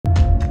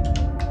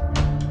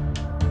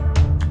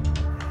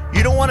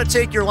You don't want to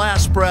take your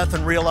last breath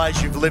and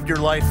realize you've lived your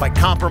life by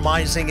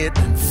compromising it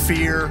in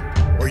fear,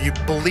 or you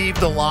believe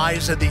the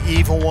lies of the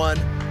evil one.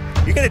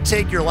 You're going to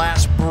take your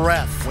last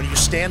breath. When you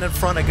stand in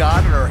front of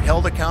God and are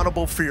held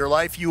accountable for your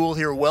life, you will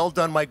hear, "Well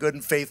done, my good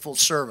and faithful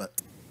servant."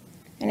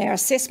 And our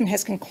assessment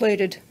has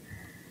concluded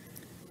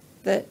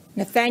that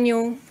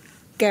Nathaniel,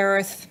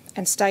 Gareth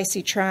and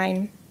Stacey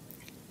Train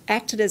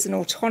acted as an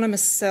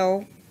autonomous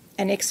cell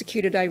and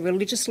executed a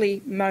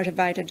religiously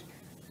motivated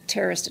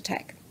terrorist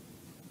attack.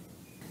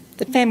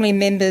 The family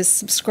members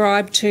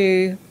subscribe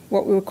to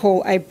what we would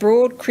call a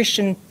broad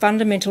Christian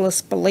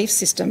fundamentalist belief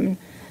system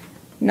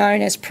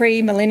known as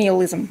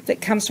premillennialism that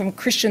comes from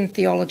Christian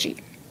theology.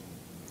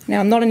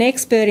 Now, I'm not an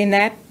expert in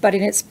that, but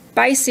in its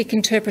basic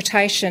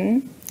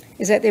interpretation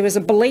is that there was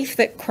a belief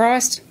that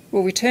Christ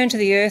will return to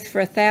the earth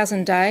for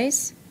 1,000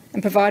 days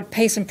and provide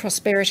peace and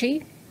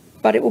prosperity,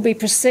 but it will be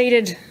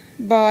preceded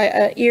by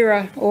an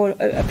era or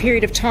a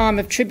period of time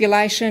of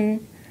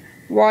tribulation,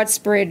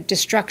 widespread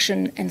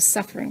destruction and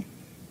suffering.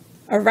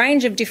 A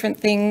range of different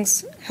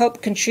things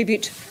help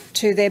contribute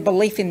to their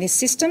belief in this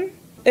system.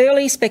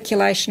 Early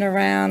speculation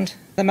around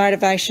the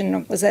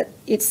motivation was that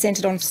it's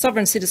centred on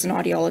sovereign citizen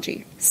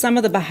ideology. Some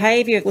of the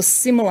behaviour was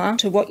similar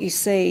to what you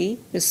see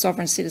with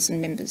sovereign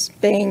citizen members,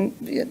 being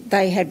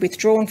they had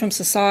withdrawn from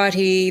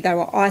society, they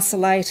were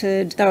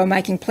isolated, they were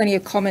making plenty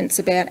of comments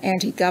about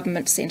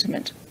anti-government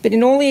sentiment. But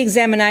in all the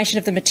examination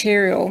of the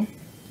material,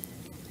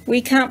 we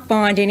can't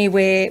find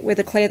anywhere where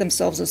they declare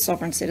themselves as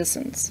sovereign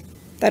citizens.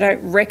 They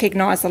don't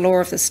recognise the law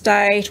of the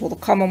state or the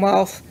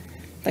Commonwealth.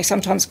 They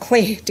sometimes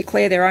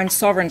declare their own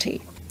sovereignty.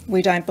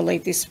 We don't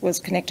believe this was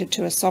connected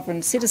to a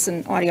sovereign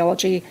citizen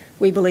ideology.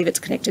 We believe it's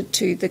connected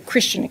to the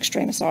Christian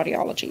extremist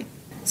ideology.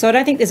 So I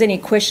don't think there's any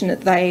question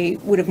that they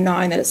would have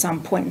known that at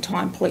some point in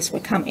time police were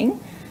coming,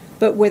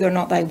 but whether or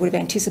not they would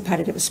have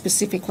anticipated it was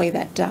specifically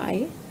that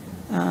day,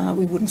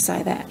 we wouldn't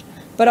say that.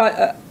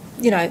 But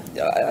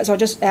as I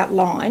just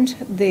outlined,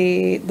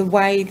 the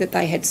way that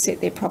they had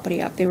set their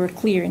property up, there were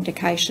clear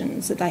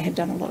indications that they had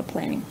done a lot of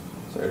planning.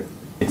 So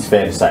it's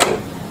fair to say that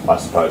I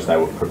suppose they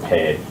were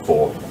prepared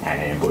for an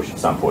ambush at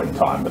some point in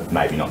time, but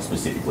maybe not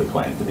specifically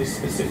planned for this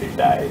specific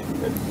day,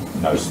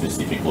 and no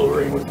specific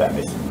luring with that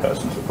missing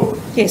person's report.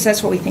 Yes,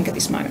 that's what we think at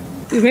this moment.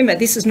 Remember,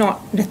 this is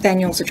not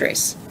Nathaniel's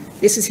address.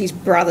 This is his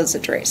brother's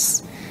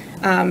address.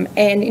 And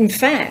in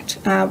fact,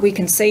 we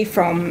can see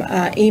from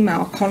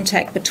email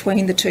contact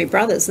between the two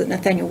brothers that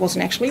Nathaniel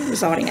wasn't actually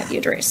residing at the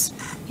address.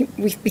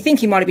 We think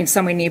he might have been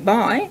somewhere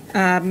nearby,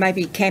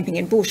 maybe camping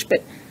in bush,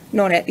 but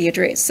not at the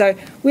address. So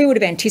we would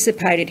have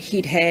anticipated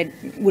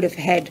would have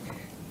had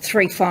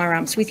 3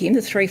 firearms with him,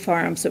 the 3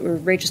 firearms that were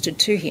registered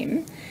to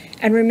him.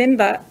 And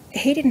remember,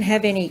 he didn't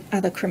have any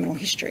other criminal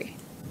history.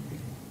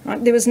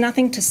 Right? There was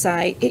nothing to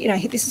say,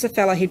 this is a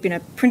fellow who'd been a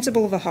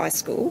principal of a high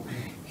school.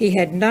 He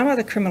had no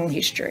other criminal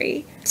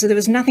history. So there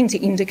was nothing to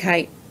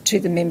indicate to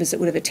the members that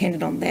would have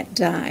attended on that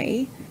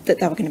day that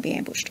they were going to be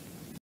ambushed.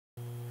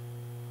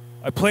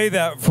 I play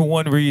that for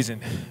one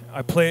reason.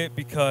 I play it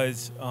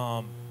because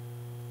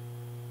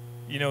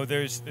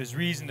there's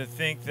reason to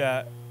think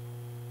that,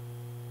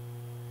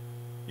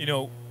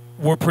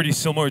 we're pretty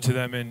similar to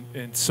them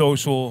in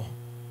social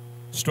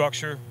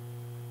structure,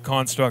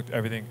 construct,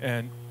 everything.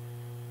 And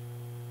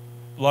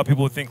a lot of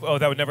people would think, oh,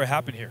 that would never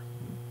happen here.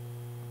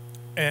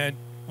 And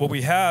what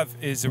we have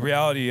is the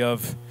reality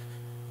of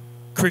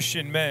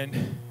Christian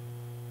men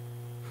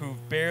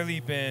who've barely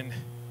been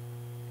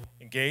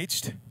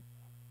engaged,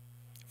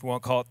 if we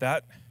want to call it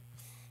that.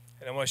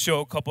 And I want to show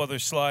a couple other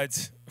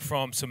slides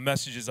from some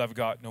messages I've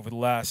gotten over the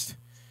last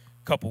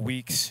couple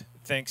weeks,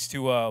 thanks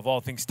to, of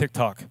all things,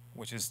 TikTok,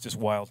 which is just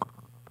wild.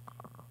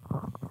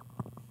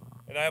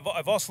 And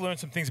I've also learned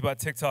some things about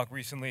TikTok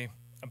recently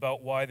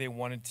about why they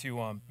wanted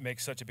to make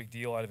such a big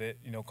deal out of it,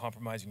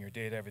 compromising your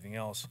data, everything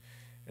else.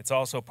 It's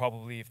also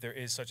probably, if there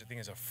is such a thing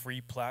as a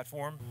free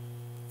platform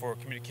for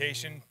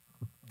communication,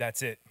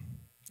 that's it.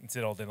 That's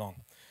it all day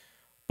long.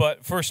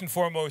 But first and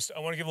foremost, I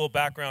want to give a little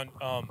background.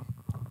 In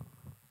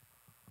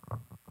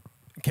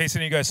case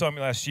any of you guys saw me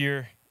last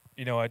year,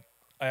 I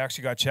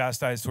actually got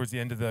chastised towards the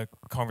end of the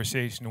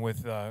conversation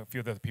with a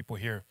few of the other people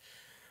here.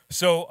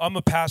 So I'm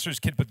a pastor's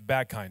kid, but the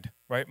bad kind,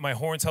 right? My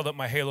horns held up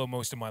my halo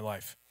most of my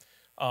life.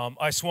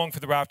 I swung for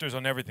the rafters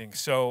on everything.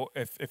 So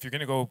if you're going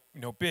to go,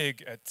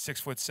 big at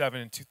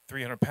 6'7" and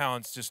 300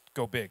 pounds, just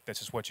go big. That's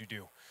just what you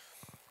do.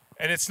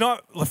 And it's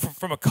not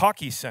from a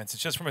cocky sense.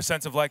 It's just from a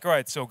sense of like, all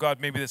right, so God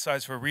made me this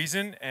size for a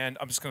reason, and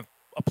I'm just going to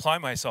apply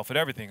myself at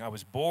everything. I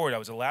was bored. I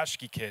was a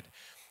latchkey kid.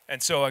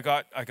 And so I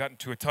got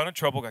into a ton of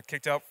trouble, got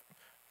kicked out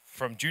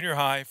from junior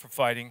high for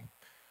fighting.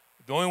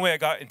 The only way I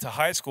got into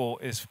high school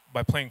is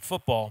by playing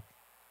football.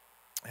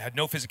 I had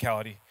no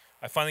physicality.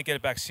 I finally get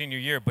it back senior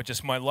year, but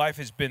just my life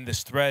has been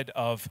this thread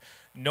of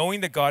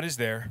knowing that God is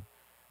there,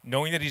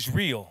 knowing that he's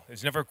real.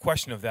 There's never a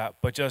question of that,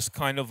 but just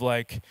kind of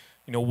like,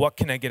 what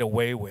can I get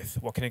away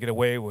with? What can I get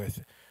away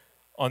with?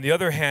 On the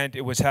other hand,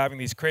 it was having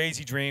these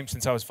crazy dreams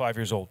since I was 5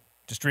 years old.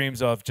 Just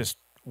dreams of just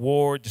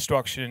war,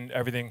 destruction,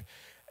 everything.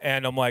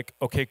 And I'm like,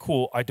 okay,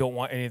 cool. I don't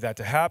want any of that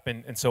to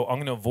happen. And so I'm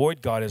going to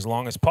avoid God as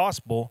long as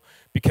possible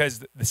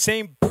because the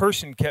same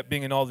person kept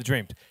being in all the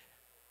dreams.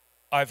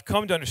 I've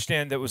come to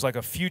understand that it was like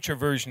a future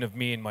version of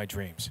me in my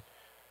dreams.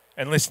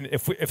 And listen,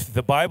 if we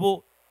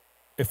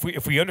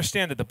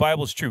understand that the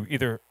Bible is true,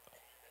 either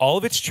all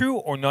of it's true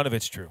or none of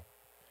it's true.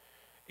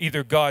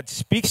 Either God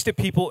speaks to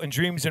people in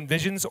dreams and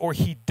visions or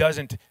he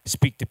doesn't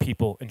speak to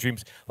people in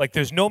dreams. Like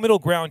there's no middle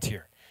ground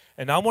here.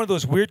 And I'm one of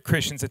those weird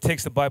Christians that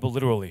takes the Bible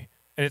literally.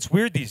 And it's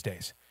weird these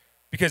days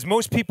because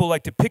most people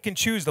like to pick and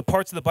choose the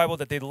parts of the Bible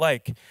that they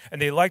like,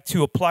 and they like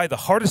to apply the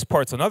hardest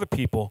parts on other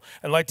people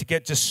and like to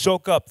just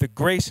soak up the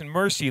grace and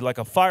mercy like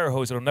a fire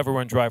hose that'll never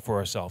run dry for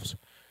ourselves.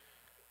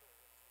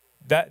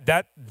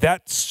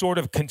 That sort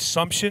of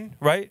consumption,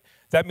 right?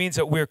 That means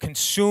that we're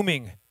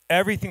consuming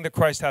everything that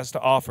Christ has to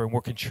offer and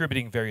we're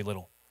contributing very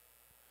little.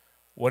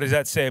 What does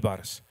that say about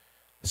us?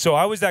 So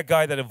I was that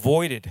guy that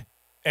avoided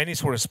any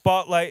sort of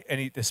spotlight,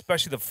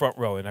 especially the front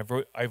row, and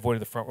I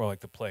avoided the front row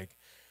like the plague.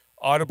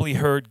 Audibly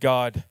heard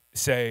God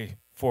say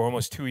for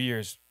almost 2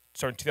 years,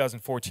 starting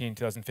 2014,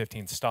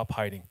 2015, stop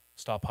hiding,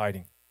 stop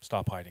hiding,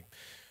 stop hiding.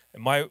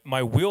 And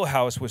my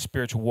wheelhouse was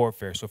spiritual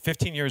warfare. So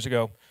 15 years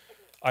ago,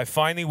 I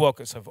finally woke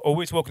up. So I've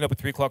always woken up at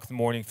 3 o'clock in the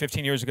morning.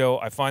 15 years ago,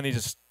 I finally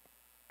just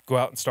go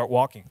out and start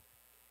walking.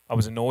 I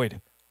was annoyed.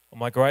 I'm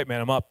like, all right,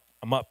 man, I'm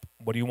up.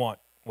 What do you want?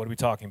 What are we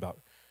talking about?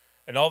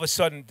 And all of a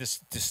sudden,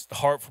 this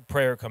heart for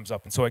prayer comes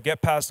up. And so I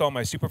get past all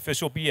my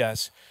superficial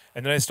BS,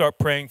 and then I start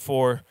praying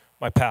for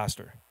my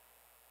pastor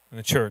in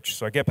the church.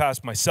 So I get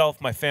past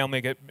myself, my family,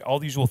 I get all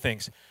the usual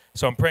things.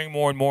 So I'm praying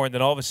more and more, and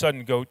then all of a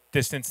sudden go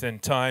distance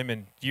and time,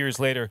 and years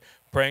later,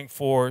 praying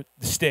for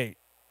the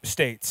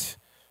states,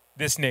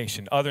 this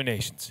nation, other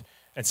nations.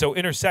 And so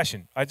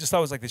intercession, I just thought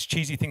it was like this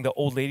cheesy thing that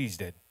old ladies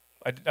did.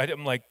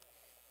 I'm like,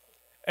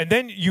 and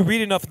then you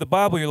read enough of the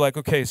Bible, you're like,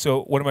 okay,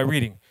 so what am I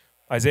reading?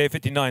 Isaiah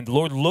 59, the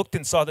Lord looked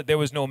and saw that there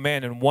was no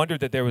man and wondered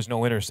that there was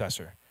no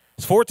intercessor.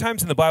 It's 4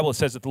 times in the Bible it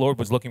says that the Lord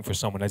was looking for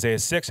someone. Isaiah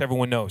 6,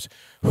 everyone knows.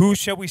 Who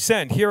shall we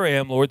send? Here I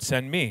am, Lord,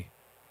 send me.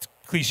 It's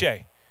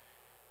cliche.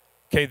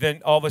 Okay,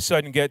 then all of a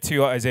sudden get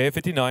to Isaiah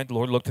 59, the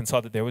Lord looked and saw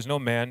that there was no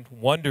man,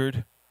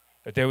 wondered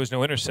that there was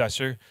no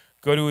intercessor.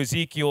 Go to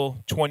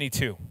Ezekiel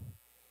 22.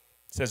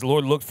 It says, the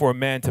Lord looked for a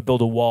man to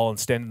build a wall and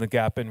stand in the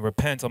gap and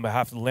repent on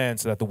behalf of the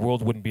land so that the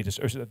land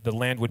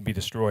wouldn't be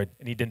destroyed,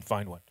 and he didn't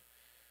find one.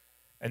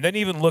 And then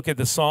even look at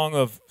the Song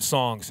of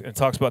Songs, and it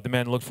talks about the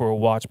man looked for a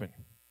watchman.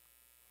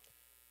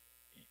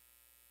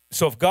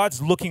 So if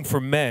God's looking for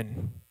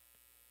men,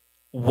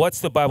 what's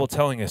the Bible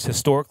telling us?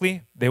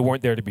 Historically, they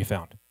weren't there to be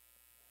found.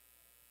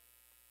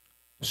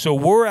 So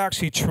we're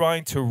actually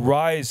trying to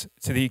rise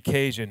to the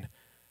occasion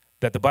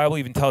that the Bible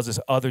even tells us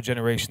other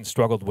generations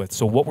struggled with.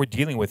 So what we're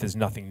dealing with is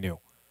nothing new.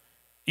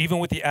 Even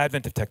with the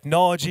advent of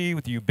technology,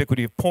 with the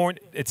ubiquity of porn,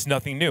 it's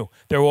nothing new.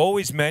 There were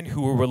always men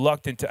who were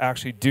reluctant to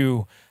actually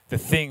do the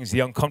things, the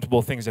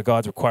uncomfortable things that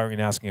God's requiring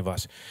and asking of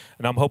us.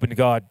 And I'm hoping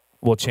God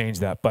will change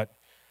that. But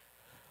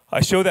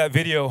I show that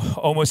video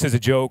almost as a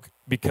joke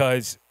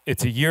because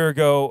it's a year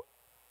ago,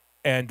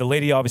 and the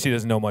lady obviously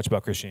doesn't know much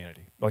about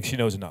Christianity. Like, she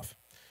knows enough.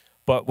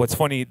 But what's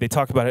funny, they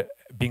talk about it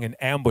being an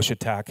ambush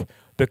attack.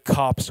 The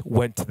cops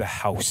went to the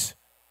house.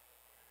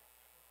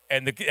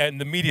 And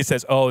the media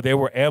says, oh, they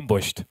were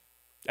ambushed.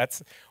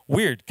 That's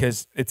weird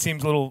because it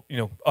seems a little,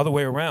 other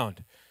way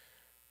around.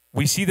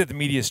 We see that the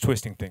media is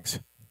twisting things.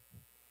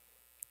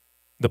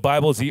 The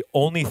Bible is the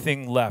only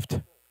thing left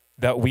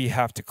that we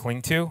have to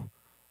cling to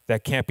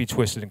that can't be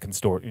twisted and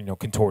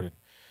contorted.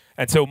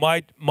 And so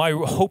my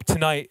hope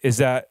tonight is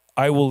that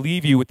I will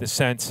leave you with the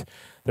sense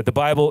that the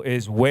Bible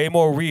is way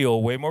more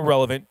real, way more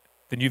relevant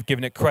than you've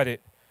given it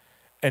credit,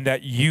 and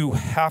that you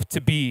have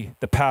to be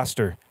the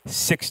pastor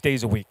 6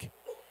 days a week.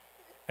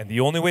 And the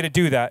only way to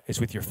do that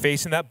is with your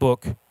face in that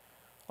book,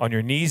 on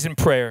your knees in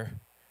prayer,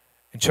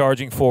 and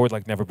charging forward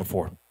like never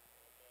before.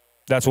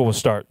 That's where we'll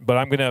start. But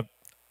I'm going to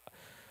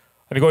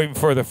go even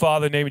further.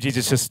 Father, in the name of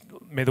Jesus, just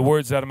may the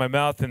words out of my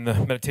mouth and the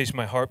meditation of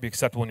my heart be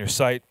acceptable in your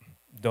sight.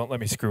 Don't let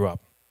me screw up.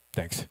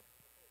 Thanks.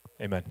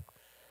 Amen.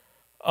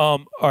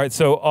 All right,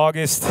 so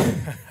August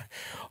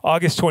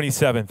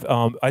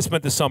 27th. I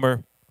spent the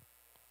summer.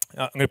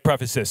 I'm going to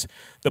preface this.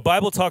 The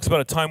Bible talks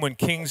about a time when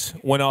kings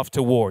went off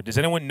to war. Does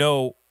anyone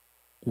know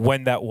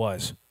when that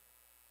was?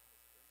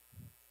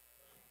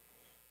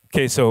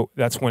 Okay, so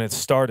that's when it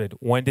started.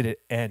 When did it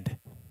end?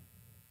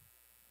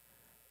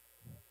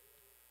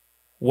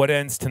 What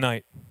ends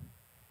tonight?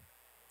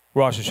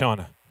 Rosh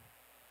Hashanah.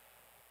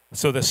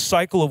 So the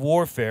cycle of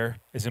warfare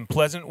is in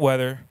pleasant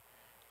weather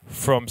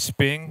from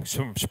spring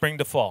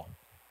to fall.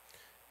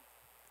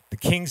 The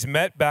kings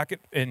met back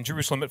in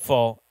Jerusalem at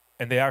fall,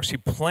 and they actually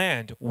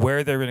planned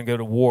where they were going to go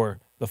to war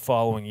the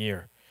following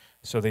year.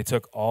 So they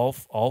took all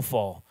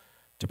fall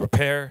to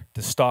prepare,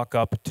 to stock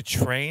up, to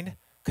train,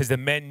 because the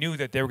men knew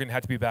that they were going to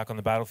have to be back on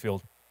the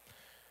battlefield.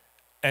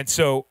 And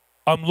so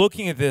I'm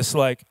looking at this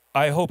like,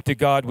 I hope to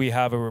God we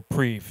have a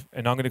reprieve.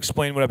 And I'm going to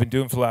explain what I've been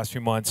doing for the last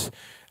few months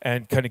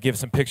and kind of give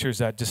some pictures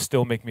that just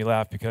still make me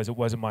laugh because it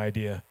wasn't my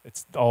idea.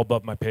 It's all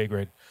above my pay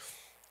grade.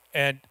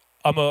 And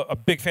I'm a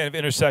big fan of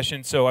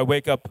intercession, so I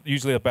wake up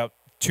usually about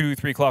 2,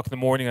 3 o'clock in the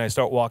morning, and I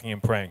start walking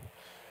and praying.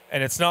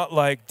 And it's not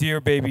like,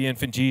 dear baby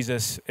infant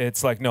Jesus.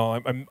 It's like, no,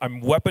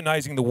 I'm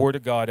weaponizing the word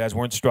of God as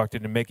we're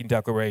instructed and making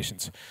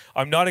declarations.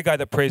 I'm not a guy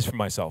that prays for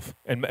myself,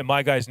 and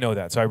my guys know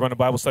that. So I run a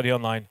Bible study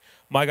online.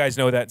 My guys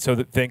know that, so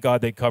that, thank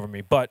God they cover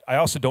me. But I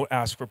also don't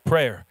ask for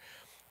prayer.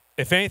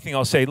 If anything,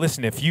 I'll say,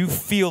 listen, if you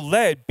feel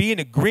led, be in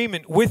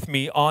agreement with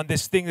me on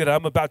this thing that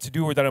I'm about to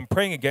do or that I'm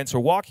praying against or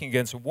walking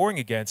against or warring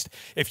against.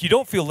 If you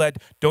don't feel led,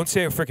 don't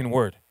say a freaking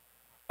word.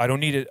 I don't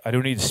need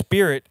a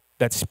spirit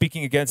that's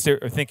speaking against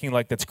it or thinking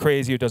like that's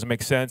crazy or doesn't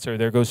make sense or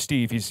there goes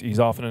Steve, he's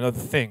off on another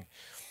thing.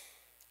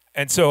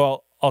 And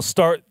so I'll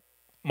start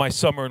my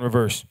summer in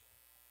reverse.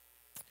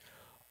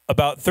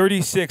 About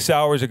 36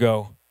 hours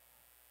ago,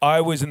 I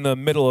was in the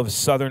middle of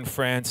southern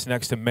France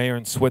next to Mayer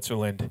in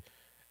Switzerland,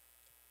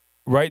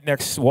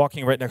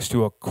 walking right next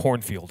to a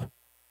cornfield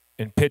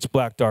in pitch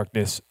black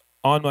darkness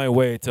on my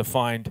way to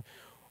find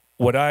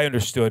what I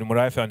understood and what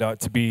I found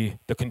out to be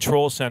the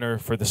control center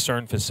for the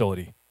CERN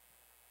facility,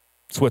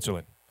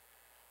 Switzerland.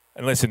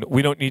 And listen,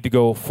 we don't need to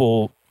go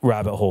full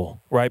rabbit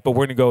hole, right? But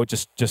we're going to go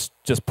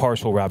just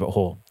partial rabbit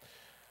hole.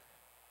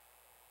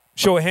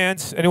 Show of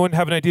hands. Anyone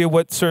have an idea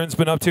what CERN's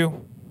been up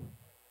to?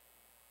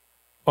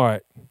 All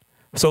right.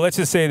 So let's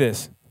just say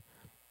this.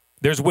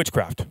 There's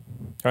witchcraft,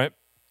 right?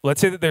 Let's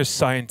say that there's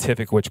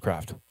scientific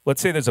witchcraft.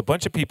 Let's say there's a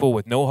bunch of people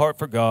with no heart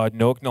for God,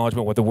 no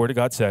acknowledgement of what the Word of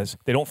God says.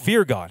 They don't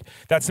fear God.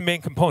 That's the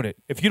main component.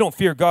 If you don't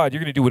fear God,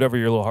 you're going to do whatever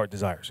your little heart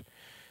desires.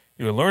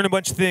 You're going to learn a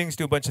bunch of things,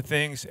 do a bunch of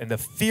things, and the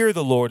fear of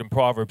the Lord in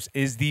Proverbs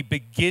is the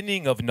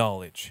beginning of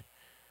knowledge.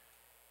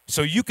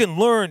 So you can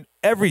learn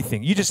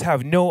everything. You just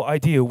have no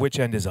idea which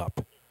end is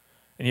up.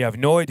 And you have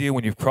no idea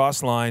when you've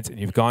crossed lines and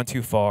you've gone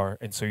too far,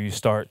 and so you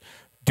start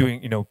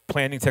doing,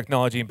 planning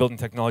technology and building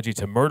technology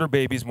to murder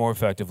babies more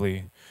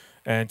effectively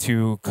and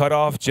to cut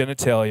off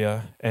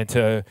genitalia and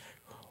to...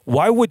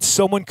 Why would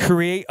someone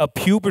create a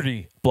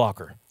puberty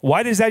blocker?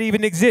 Why does that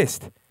even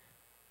exist?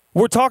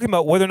 We're talking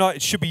about whether or not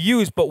it should be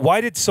used, but why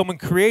did someone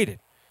create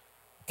it?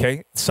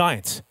 Okay,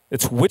 science.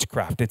 It's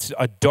witchcraft. It's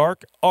a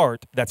dark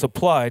art that's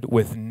applied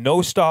with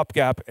no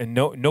stopgap, and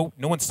no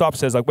one stops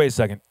says like, wait a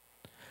second.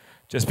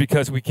 Just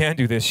because we can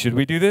do this, should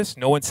we do this?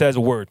 No one says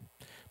a word.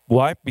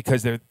 Why?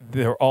 Because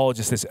they're all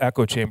just this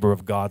echo chamber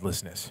of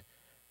godlessness.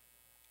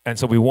 And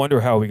so we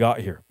wonder how we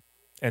got here.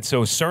 And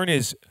so CERN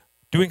is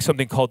doing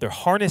something called they're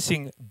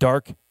harnessing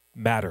dark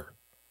matter.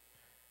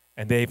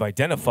 And they've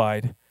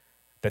identified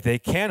that they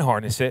can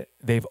harness it.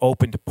 They've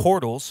opened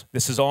portals.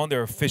 This is on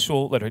their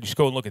official letter. Just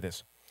go and look at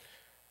this.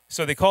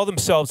 So they call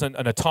themselves an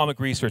atomic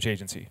research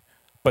agency,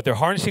 but they're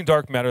harnessing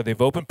dark matter.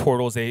 They've opened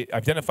portals. They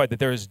identified that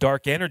there is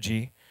dark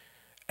energy,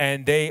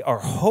 and they are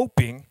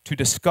hoping to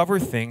discover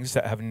things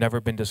that have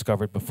never been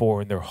discovered before,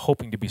 and they're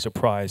hoping to be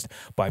surprised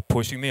by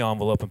pushing the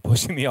envelope and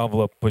pushing the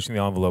envelope, pushing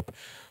the envelope.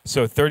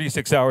 So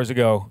 36 hours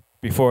ago,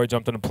 before I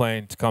jumped on a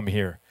plane to come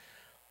here,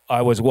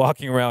 I was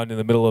walking around in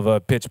the middle of a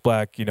pitch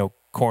black,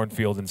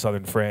 cornfield in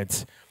southern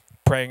France,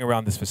 praying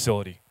around this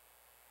facility.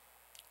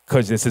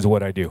 Because this is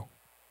what I do.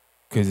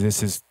 Because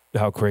this is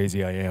how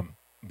crazy I am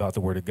about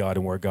the Word of God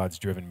and where God's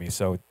driven me.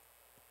 So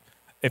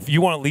if you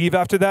want to leave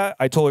after that,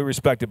 I totally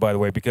respect it, by the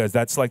way, because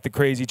that's like the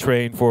crazy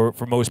train for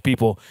most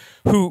people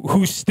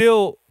who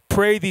still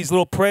pray these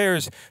little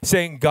prayers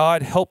saying,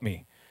 God, help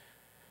me.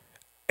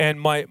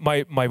 And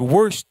my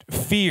worst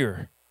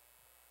fear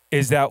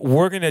is that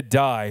we're going to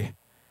die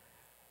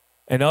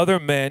and other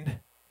men,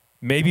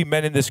 maybe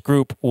men in this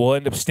group, will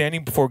end up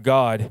standing before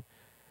God,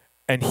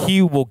 and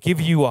he will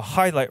give you a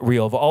highlight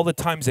reel of all the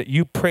times that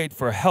you prayed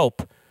for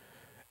help,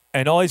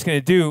 and all he's going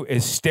to do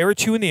is stare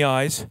at you in the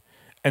eyes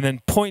and then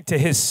point to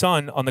his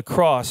son on the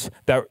cross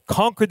that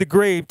conquered the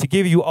grave to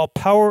give you all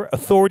power,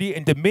 authority,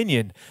 and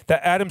dominion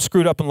that Adam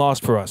screwed up and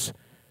lost for us.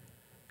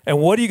 And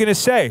what are you going to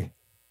say?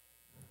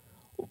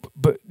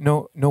 But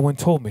no one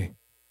told me.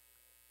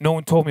 No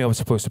one told me I was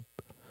supposed to.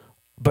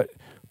 But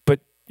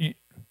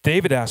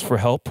David asked for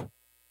help,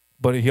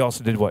 but he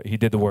also did what? He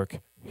did the work.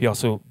 He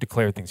also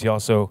declared things. He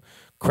also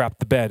crapped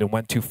the bed and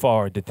went too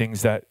far and did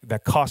things that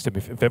cost him.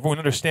 If everyone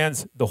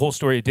understands the whole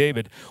story of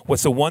David,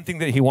 what's the one thing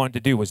that he wanted to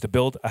do was to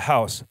build a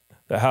house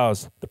that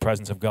housed the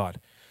presence of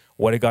God.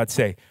 What did God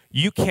say?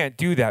 You can't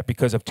do that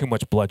because of too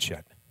much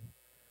bloodshed.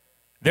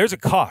 There's a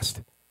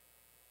cost.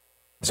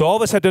 So all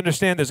of us had to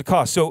understand there's a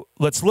cost. So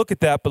let's look at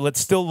that, but let's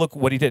still look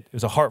what he did. It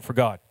was a heart for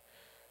God.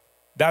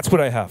 That's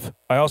what I have.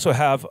 I also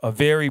have a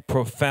very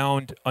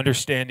profound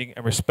understanding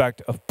and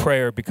respect of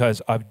prayer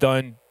because I've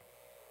done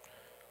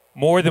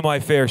more than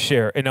my fair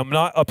share. And I'm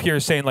not up here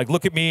saying, like,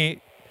 look at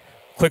me,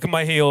 clicking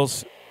my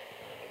heels.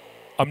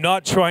 I'm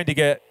not trying to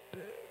get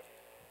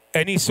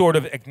any sort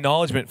of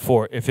acknowledgement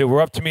for it. If it were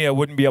up to me, I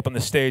wouldn't be up on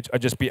the stage.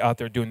 I'd just be out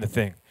there doing the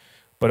thing.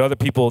 But other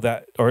people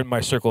that are in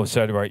my circle have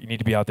said, right, you need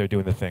to be out there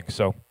doing the thing.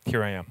 So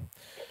here I am.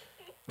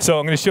 So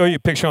I'm going to show you a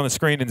picture on the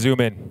screen and zoom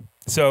in.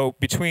 So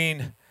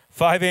between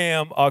 5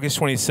 a.m. August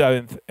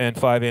 27th and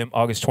 5 a.m.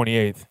 August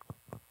 28th.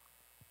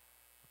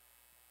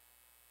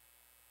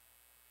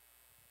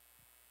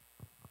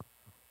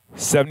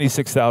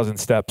 $76,000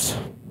 steps.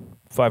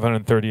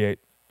 538.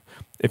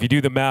 If you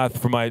do the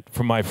math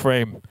for my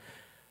frame,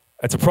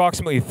 it's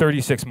approximately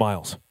 36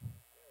 miles.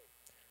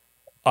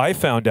 I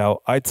found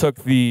out I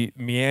took the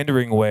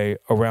meandering way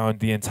around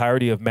the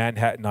entirety of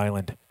Manhattan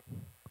Island.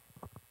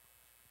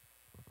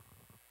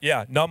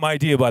 Yeah, not my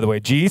idea, by the way.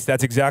 Geez,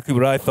 that's exactly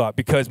what I thought,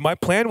 because my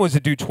plan was to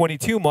do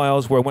 22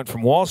 miles where I went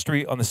from Wall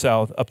Street on the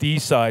south, up the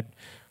east side,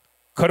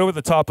 cut over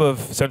the top of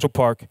Central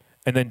Park,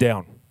 and then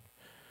down.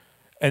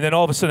 And then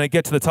all of a sudden I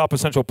get to the top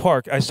of Central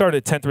Park. I started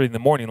at 10:30 in the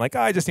morning. Like,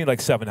 I just need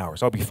like 7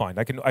 hours. I'll be fine.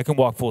 I can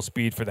walk full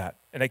speed for that.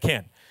 And I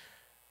can.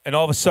 And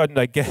all of a sudden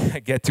I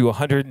get to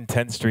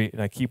 110th Street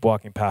and I keep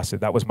walking past it.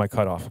 That was my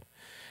cutoff.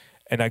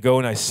 And I go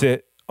and I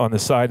sit on the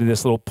side of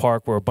this little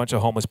park where a bunch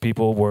of homeless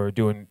people were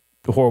doing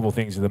horrible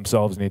things to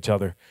themselves and each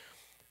other.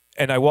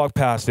 And I walk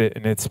past it,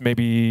 and it's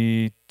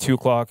maybe 2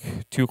 o'clock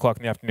in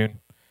the afternoon.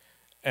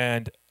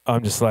 And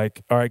I'm just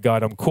like, all right,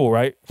 God, I'm cool,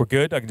 right? We're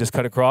good? I can just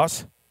cut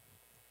across?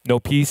 No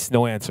peace,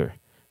 no answer.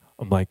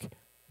 I'm like,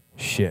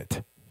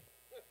 shit.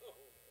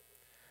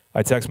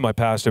 I text my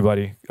pastor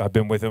buddy. I've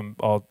been with him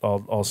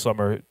all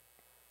summer.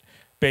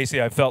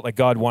 Basically, I felt like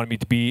God wanted me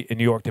to be in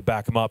New York to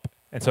back him up.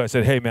 And so I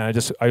said, hey, man, I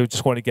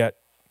just want to get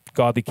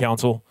godly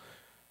counsel.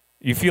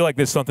 You feel like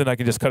there's something I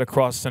can just cut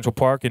across Central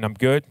Park and I'm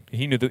good?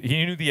 He knew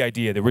the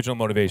idea, the original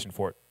motivation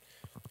for it.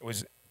 It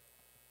was,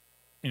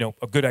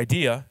 a good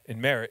idea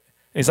and merit.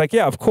 And he's like,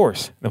 yeah, of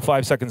course. And then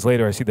 5 seconds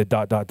later, I see the ...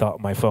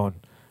 on my phone.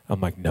 I'm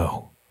like,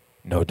 no,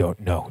 don't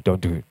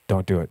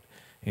do it.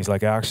 He's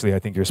like, actually, I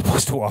think you're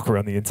supposed to walk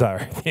around the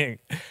entire thing.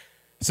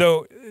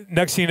 So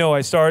next thing you know,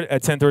 I start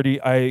at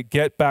 10:30. I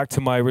get back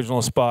to my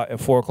original spot at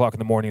 4 o'clock in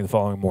the morning the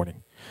following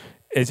morning.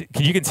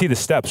 You can see the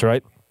steps,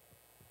 right?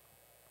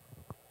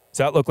 Does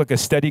that look like a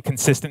steady,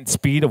 consistent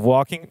speed of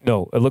walking?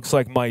 No, it looks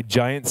like my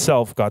giant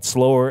self got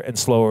slower and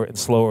slower and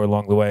slower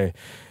along the way.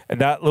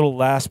 And that little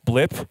last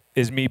blip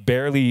is me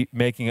barely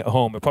making it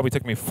home. It probably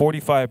took me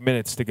 45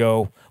 minutes to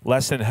go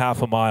less than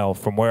half a mile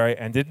from where I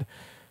ended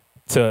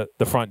to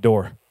the front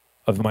door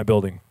of my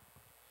building.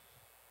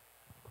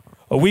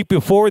 A week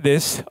before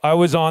this, I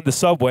was on the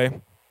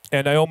subway,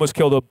 and I almost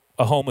killed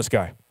a homeless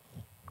guy.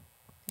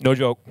 No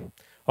joke.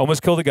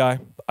 Almost killed a guy.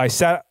 I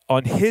sat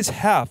on his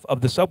half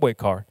of the subway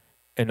car.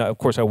 And of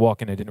course, I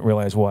walk in. I didn't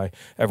realize why.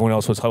 Everyone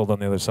else was huddled on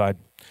the other side.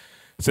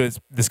 So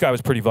this guy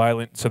was pretty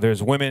violent. So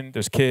there's women,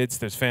 there's kids,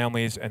 there's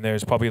families, and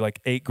there's probably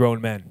like 8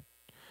 grown men.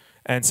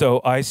 And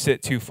so I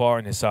sit too far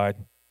on his side.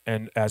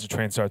 And as the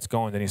train starts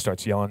going, then he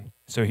starts yelling.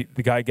 So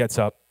the guy gets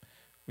up.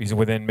 He's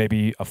within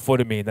maybe a foot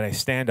of me. And then I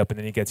stand up, and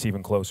then he gets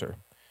even closer.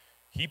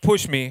 He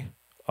pushed me.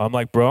 I'm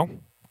like, bro,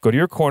 go to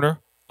your corner.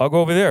 I'll go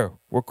over there.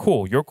 We're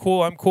cool. You're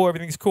cool. I'm cool.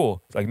 Everything's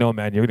cool. It's like, no,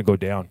 man, you're going to go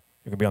down.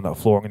 You're going to be on that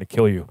floor. I'm going to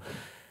kill you.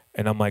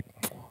 And I'm like,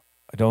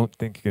 I don't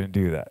think you're going to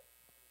do that.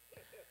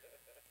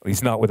 At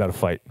least not without a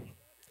fight.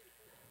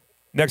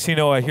 Next thing you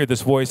know, I hear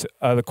this voice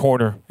out of the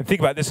corner. And think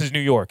about it, this is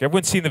New York.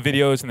 Everyone's seen the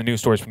videos and the news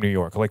stories from New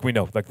York. Like, we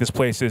know, like, this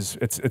place is,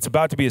 it's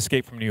about to be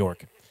escaped from New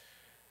York.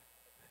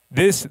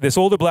 This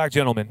older black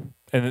gentleman,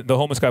 and the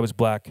homeless guy was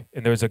black,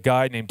 and there's a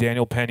guy named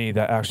Daniel Penny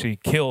that actually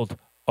killed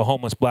a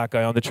homeless black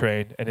guy on the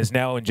train and is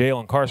now in jail,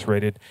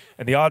 incarcerated,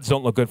 and the odds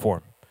don't look good for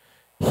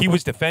him. He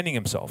was defending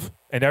himself,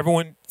 and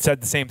everyone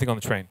said the same thing on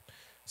the train.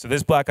 So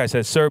this black guy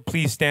says, sir,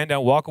 please stand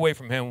down, walk away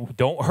from him,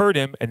 don't hurt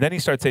him. And then he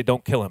starts saying,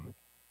 don't kill him.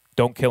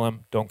 Don't kill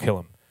him, don't kill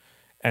him.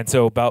 And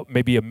so about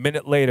maybe a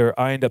minute later,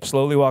 I end up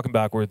slowly walking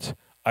backwards.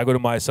 I go to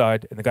my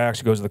side, and the guy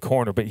actually goes to the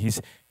corner, but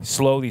he's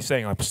slowly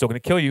saying, I'm still going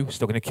to kill you,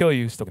 still going to kill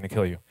you, still going to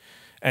kill you.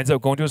 Ends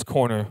up going to his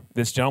corner.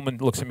 This gentleman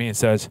looks at me and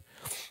says,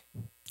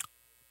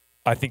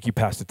 I think you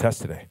passed the test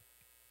today.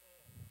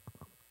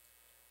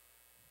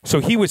 So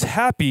he was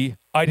happy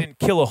I didn't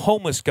kill a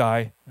homeless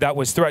guy that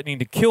was threatening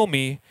to kill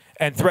me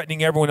and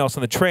threatening everyone else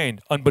on the train,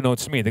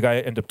 unbeknownst to me. The guy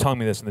ended up telling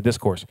me this in the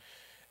discourse.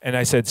 And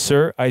I said,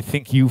 sir, I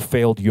think you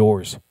failed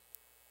yours.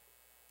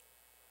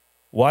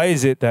 Why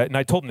is it that, and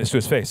I told him this to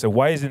his face, so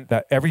why isn't it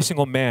that every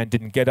single man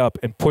didn't get up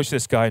and push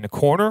this guy in a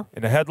corner,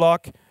 in a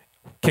headlock,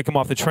 kick him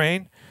off the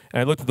train?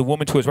 And I looked at the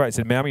woman to his right and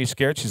said, ma'am, are you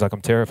scared? She's like,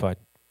 I'm terrified.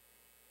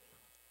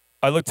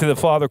 I looked to the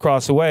father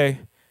across the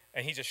way,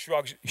 and he just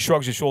shrugs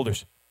his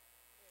shoulders.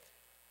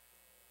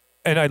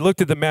 And I looked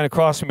at the man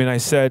across from me and I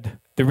said,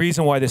 the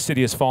reason why this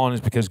city has fallen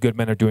is because good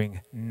men are doing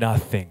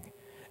nothing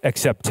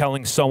except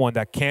telling someone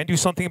that can do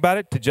something about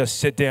it to just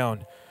sit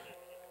down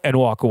and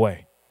walk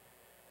away.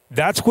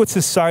 That's what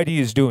society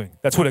is doing.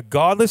 That's what a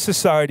godless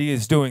society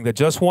is doing that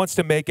just wants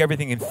to make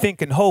everything and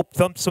think and hope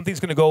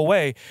something's going to go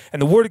away.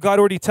 And the Word of God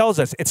already tells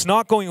us it's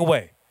not going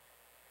away.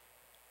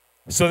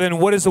 So then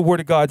what does the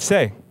Word of God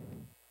say?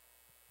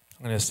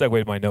 I'm going to segue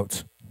to my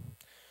notes.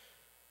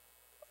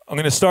 I'm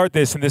going to start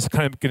this, and this is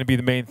kind of going to be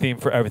the main theme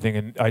for everything.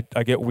 And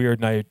I get weird,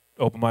 and I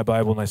open my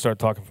Bible, and I start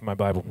talking from my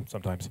Bible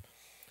sometimes.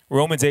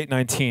 Romans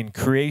 8:19,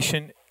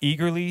 creation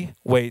eagerly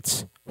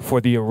waits for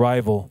the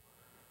arrival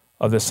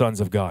of the sons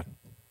of God.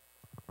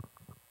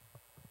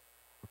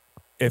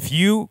 If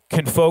you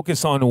can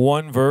focus on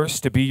one verse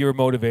to be your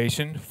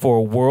motivation for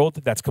a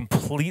world that's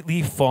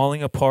completely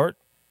falling apart,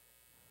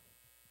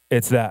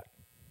 it's that.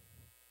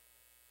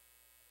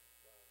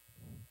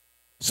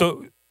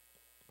 So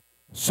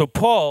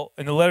Paul,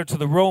 in the letter to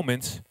the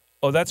Romans,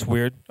 oh, that's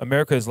weird.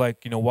 America is like,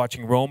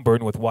 watching Rome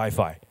burn with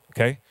Wi-Fi,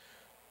 okay?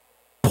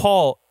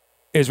 Paul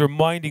is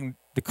reminding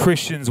the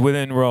Christians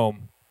within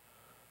Rome,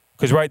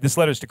 because, right, this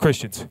letter is to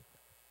Christians,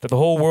 that the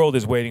whole world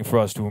is waiting for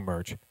us to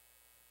emerge.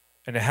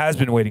 And it has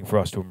been waiting for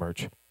us to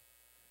emerge.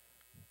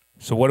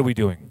 So what are we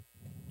doing?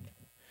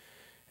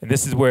 And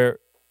this is where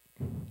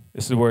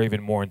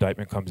even more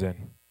indictment comes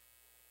in.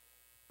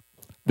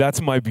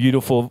 That's my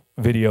beautiful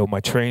video, my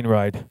train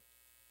ride,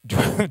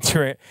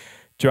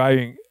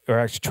 driving, or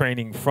actually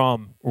training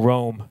from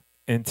Rome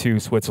into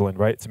Switzerland,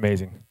 right? It's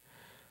amazing.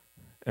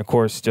 And of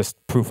course, just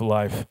proof of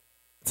life.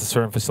 It's a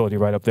CERN facility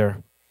right up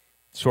there.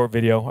 Short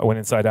video, I went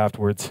inside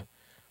afterwards.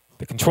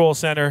 The control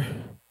center,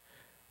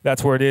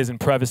 that's where it is in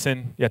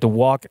Previson. You have to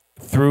walk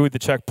through the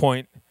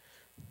checkpoint.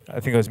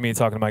 I think it was me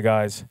talking to my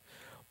guys.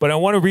 But I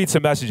want to read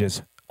some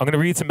messages. I'm going to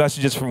read some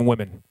messages from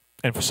women.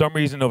 And for some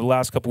reason, over the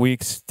last couple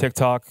weeks,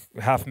 TikTok,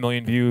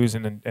 500,000 views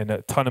and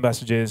a ton of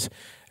messages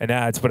and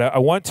ads. But I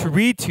want to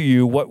read to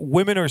you what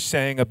women are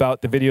saying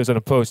about the videos that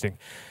I'm posting.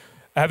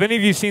 Have any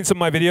of you seen some of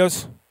my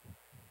videos? A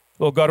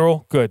little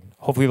guttural? Good.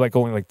 Hopefully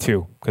only like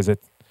 2, because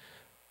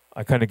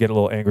I kind of get a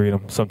little angry at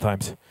them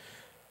sometimes.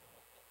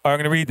 All right, I'm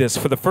going to read this.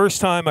 For the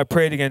first time, I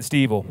prayed against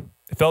evil.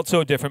 It felt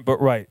so different, but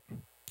right.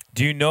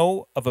 Do you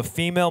know of a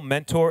female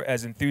mentor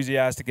as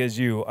enthusiastic as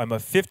you? I'm a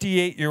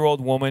 58-year-old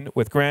woman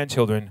with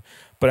grandchildren,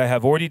 but I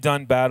have already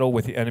done battle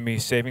with the enemy,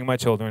 saving my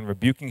children,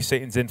 rebuking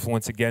Satan's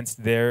influence against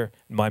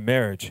my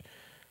marriage.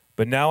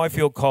 But now I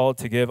feel called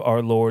to give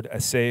our Lord a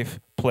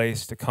safe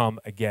place to come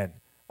again.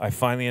 I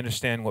finally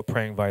understand what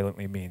praying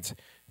violently means.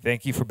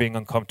 Thank you for being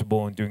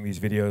uncomfortable and doing these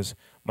videos.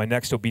 My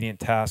next obedient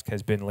task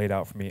has been laid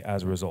out for me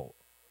as a result.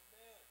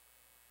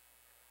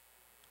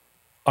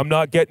 I'm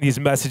not getting these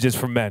messages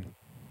from men.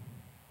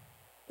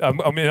 I'm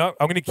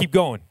going to keep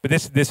going, but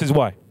this is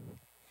why.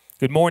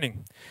 Good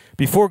morning.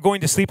 Before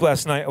going to sleep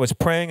last night, I was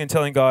praying and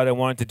telling God I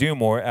wanted to do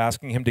more,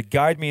 asking him to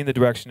guide me in the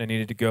direction I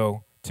needed to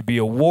go, to be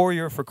a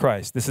warrior for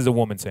Christ. This is a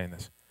woman saying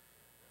this.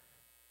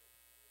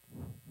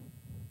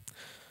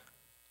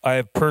 I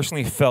have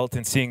personally felt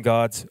and seen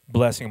God's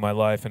blessing in my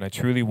life, and I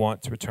truly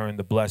want to return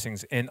the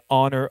blessings in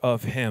honor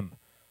of him.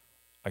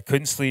 I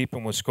couldn't sleep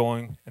and was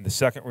scrolling, and the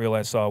second reel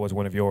I saw was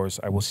one of yours.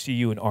 I will see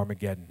you in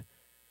Armageddon.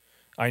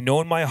 I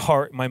know in my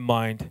heart, my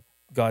mind,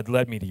 God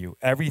led me to you.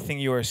 Everything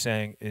you are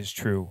saying is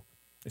true.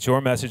 It's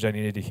your message I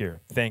needed to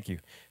hear. Thank you.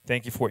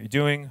 Thank you for what you're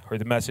doing.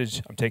 Heard the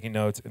message. I'm taking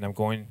notes, and I'm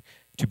going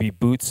to be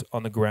boots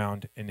on the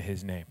ground in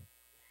his name.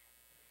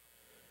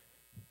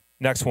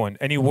 Next one.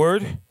 Any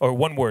word or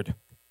one word?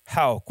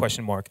 How?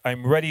 Question mark.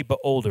 I'm ready but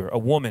older, a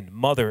woman,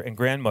 mother, and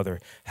grandmother.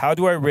 How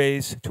do I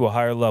raise to a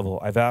higher level?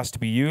 I've asked to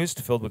be used,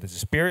 filled with his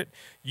spirit,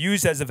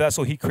 used as the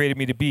vessel he created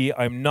me to be.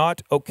 I'm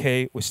not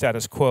okay with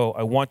status quo.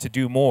 I want to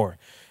do more.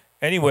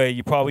 Anyway,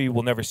 you probably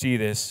will never see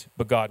this,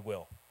 but God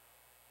will.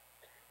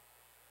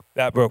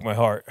 That broke my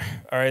heart.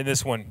 All right,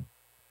 this one.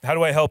 How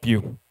do I help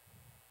you?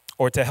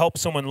 Or to help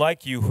someone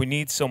like you who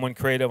needs someone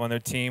creative on their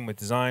team with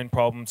design,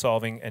 problem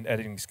solving, and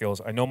editing skills.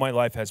 I know my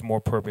life has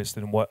more purpose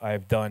than what I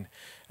have done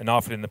and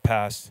offered in the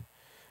past.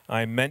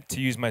 I am meant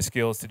to use my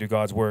skills to do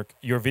God's work.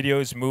 Your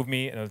videos move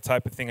me and are the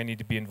type of thing I need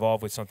to be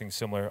involved with something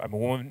similar. I'm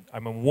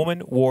a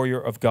woman warrior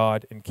of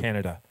God in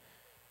Canada.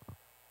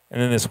 And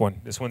then this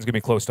one. This one's going to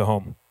be close to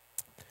home.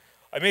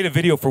 I made a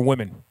video for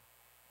women.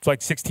 It's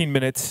like 16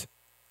 minutes,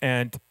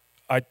 and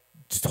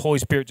Holy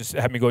Spirit just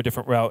had me go a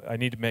different route. I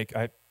need to make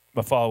a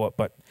follow-up,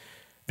 but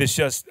this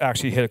just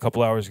actually hit a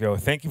couple hours ago.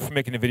 Thank you for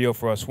making a video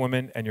for us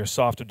women and your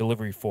softer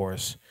delivery for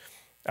us.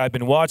 I've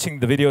been watching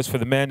the videos for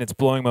the men. It's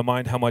blowing my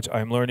mind how much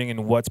I'm learning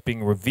and what's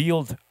being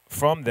revealed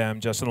from them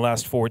just in the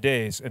last 4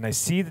 days. And I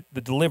see that the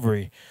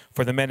delivery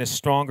for the men is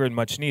stronger and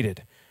much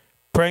needed.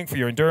 Praying for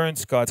your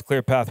endurance, God's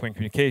clear pathway and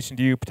communication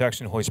to you,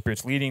 protection, Holy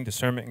Spirit's leading,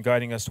 discernment, and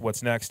guiding us to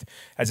what's next.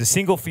 As a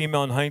single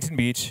female in Huntington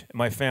Beach, and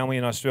my family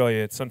in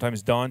Australia, it's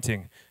sometimes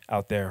daunting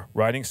out there,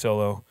 riding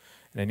solo,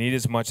 and I need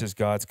as much as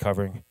God's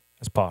covering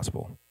as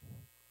possible.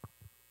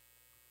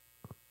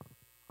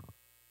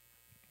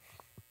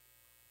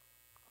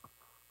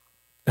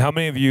 How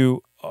many of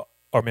you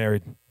are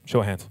married? Show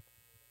of hands.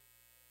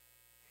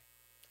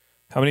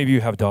 How many of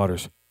you have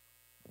daughters?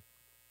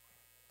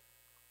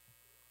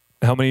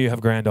 How many of you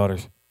have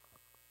granddaughters?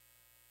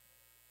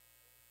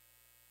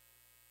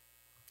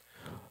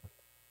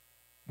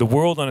 The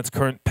world on its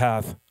current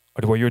path,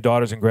 or where your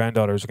daughters and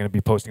granddaughters are going to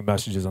be posting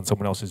messages on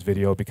someone else's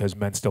video because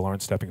men still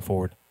aren't stepping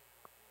forward.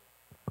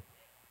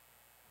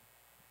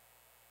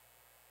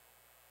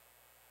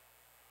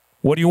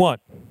 What do you want?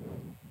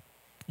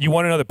 You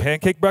want another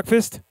pancake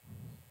breakfast?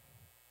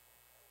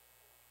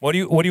 What do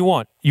you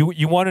want?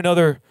 You want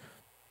another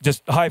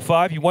just high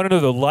five? You want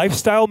another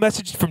lifestyle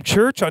message from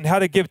church on how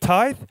to give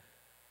tithe?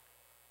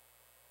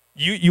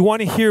 You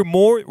want to hear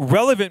more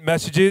relevant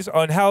messages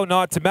on how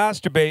not to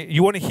masturbate.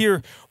 You want to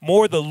hear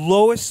more the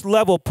lowest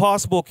level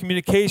possible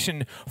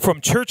communication from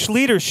church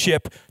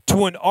leadership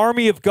to an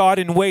army of God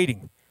in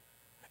waiting.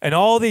 And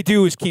all they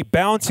do is keep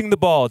bouncing the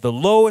ball at the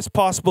lowest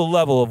possible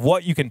level of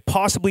what you can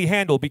possibly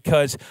handle,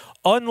 because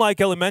unlike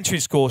elementary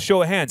school,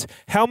 show of hands,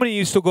 how many of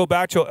you still go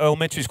back to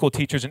elementary school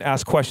teachers and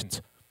ask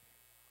questions?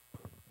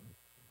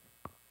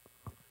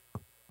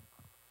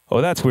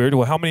 Oh, that's weird.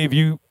 Well, how many of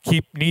you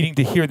keep needing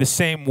to hear the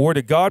same word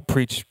of God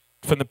preached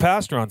from the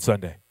pastor on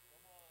Sunday?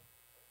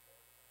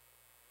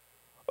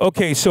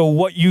 Okay, so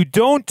what you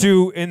don't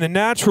do in the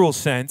natural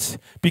sense,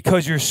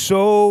 because you're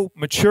so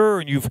mature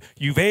and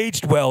you've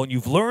aged well and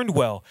you've learned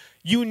well,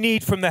 you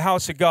need from the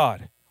house of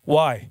God.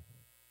 Why?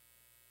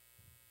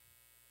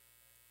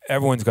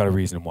 Everyone's got a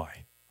reason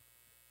why.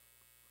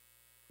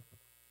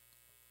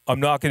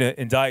 I'm not going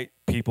to indict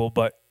people,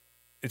 but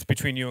it's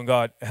between you and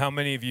God. How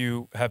many of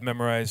you have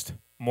memorized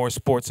more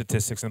sports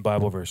statistics than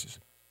Bible verses?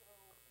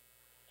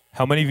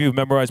 How many of you have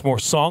memorized more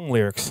song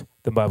lyrics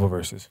than Bible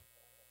verses?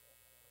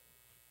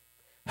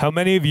 How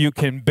many of you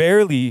can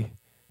barely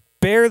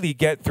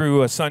get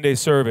through a Sunday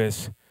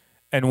service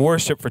and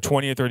worship for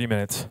 20 or 30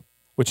 minutes,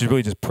 which is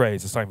really just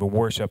praise. It's not even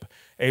worship.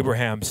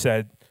 Abraham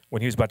said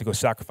when he was about to go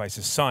sacrifice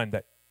his son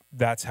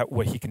that's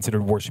what he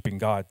considered worshiping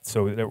God.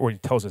 So that already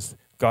tells us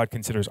God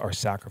considers our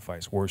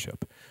sacrifice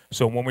worship.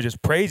 So when we're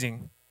just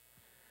praising,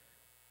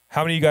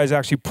 how many of you guys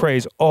actually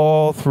praise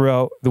all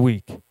throughout the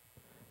week?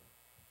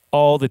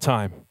 All the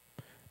time.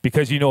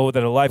 Because you know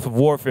that a life of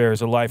warfare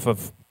is a life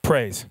of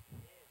praise.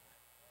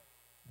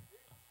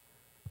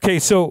 Okay,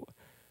 so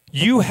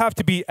you have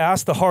to be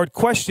asked the hard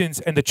questions,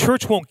 and the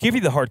church won't give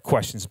you the hard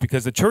questions,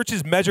 because the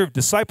church's measure of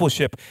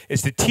discipleship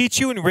is to teach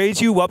you and raise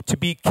you up to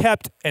be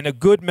kept and a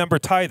good member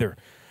tither.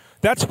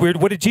 That's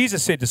weird. What did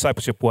Jesus say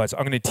discipleship was? I'm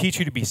going to teach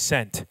you to be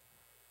sent.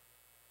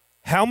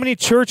 How many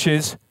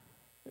churches,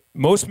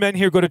 most men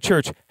here go to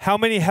church, how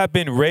many have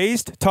been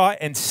raised, taught,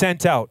 and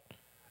sent out?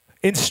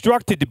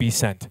 Instructed to be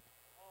sent.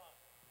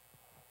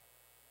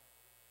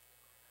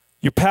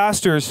 Your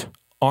pastors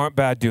aren't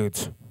bad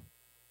dudes.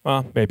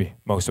 Well, maybe,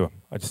 most of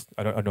them.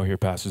 I don't know who your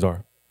pastors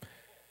are.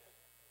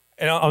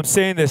 And I'm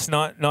saying this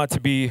not to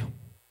be,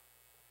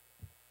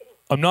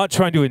 I'm not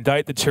trying to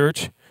indict the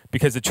church,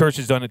 because the church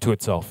has done it to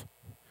itself.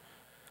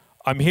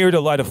 I'm here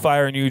to light a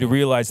fire in you to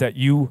realize that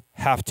you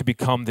have to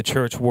become the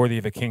church worthy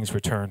of a king's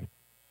return.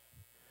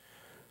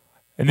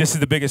 And this is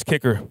the biggest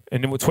kicker,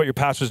 and it's what your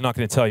pastor's not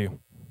going to tell you.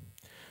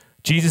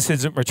 Jesus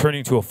isn't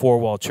returning to a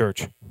four-wall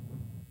church.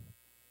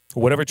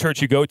 Whatever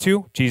church you go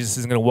to, Jesus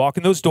is going to walk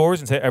in those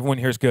doors and say, everyone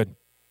here is good.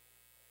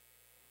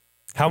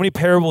 How many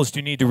parables do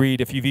you need to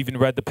read if you've even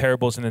read the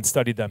parables and then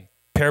studied them?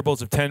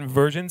 Parables of 10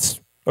 virgins,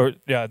 or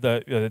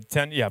the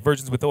 10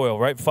 virgins with oil,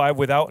 right? 5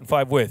 without and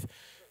 5 with.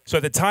 So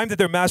at the time that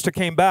their master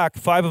came back,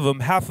 5 of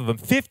them, half of them,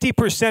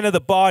 50% of the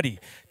body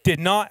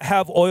did not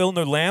have oil in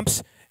their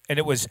lamps, and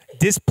it was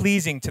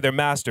displeasing to their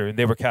master, and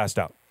they were cast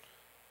out.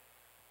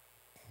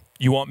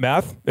 You want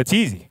math? It's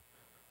easy.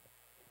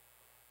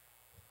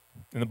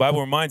 And the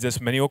Bible reminds us,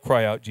 many will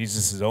cry out,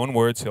 Jesus' own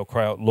words, he'll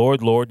cry out,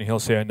 Lord, Lord, and he'll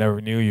say, I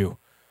never knew you.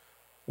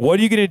 What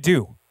are you going to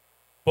do?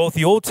 Both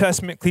the Old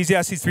Testament,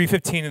 Ecclesiastes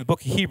 3:15, and the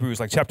book of Hebrews,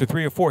 like chapter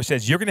 3 or 4,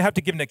 says you're going to have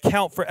to give an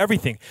account for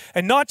everything.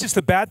 And not just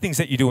the bad things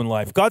that you do in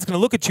life. God's going to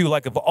look at you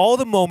like, of all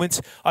the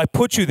moments I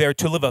put you there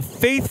to live a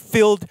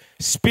faith-filled,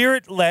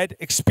 spirit-led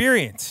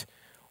experience,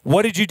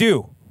 what did you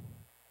do?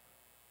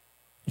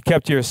 You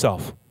kept to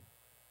yourself.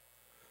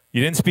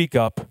 You didn't speak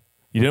up.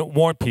 You didn't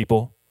warn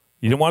people.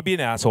 You didn't want to be an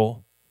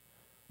asshole.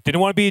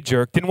 Didn't want to be a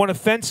jerk. Didn't want to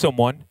offend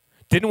someone.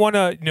 Didn't want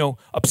to,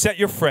 upset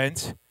your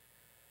friends.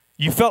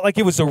 You felt like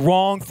it was the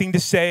wrong thing to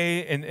say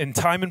in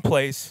time and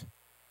place.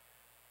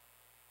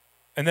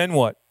 And then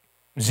what?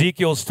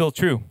 Ezekiel's still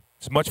true.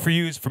 As much for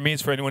you as for me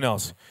as for anyone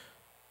else.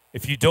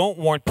 If you don't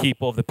warn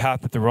people of the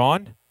path that they're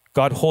on,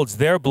 God holds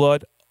their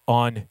blood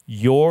on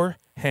your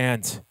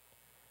hands.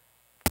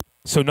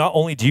 So not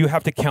only do you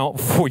have to count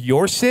for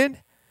your sin,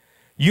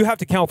 you have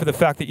to count for the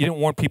fact that you didn't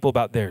warn people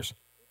about theirs.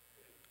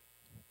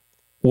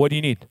 What do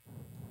you need?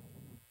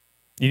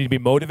 You need to be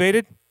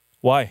motivated.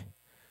 Why?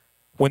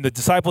 When the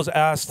disciples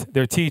asked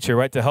their teacher,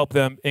 right, to help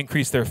them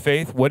increase their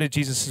faith, what did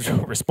Jesus'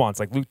 response?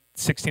 Like Luke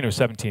 16 or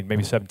 17,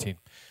 maybe 17.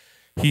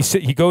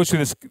 He goes through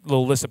this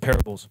little list of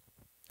parables.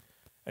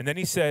 And then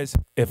he says,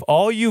 if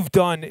all you've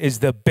done is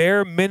the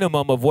bare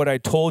minimum of what I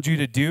told you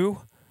to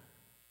do,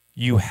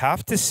 you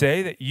have to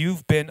say that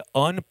you've been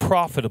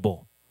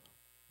unprofitable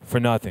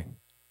for nothing.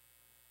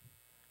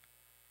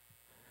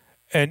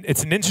 And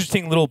it's an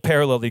interesting little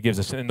parallel that he gives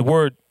us. And the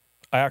word,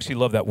 I actually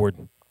love that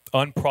word,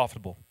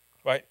 unprofitable.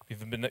 Right?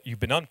 You've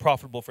been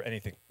unprofitable for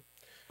anything.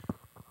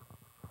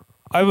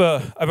 I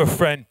have a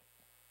friend,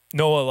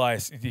 Noah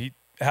Elias. He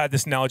had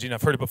this analogy, and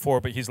I've heard it before,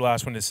 but he's the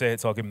last one to say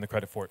it, so I'll give him the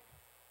credit for it.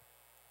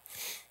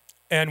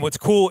 And what's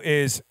cool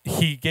is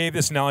he gave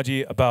this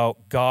analogy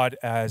about God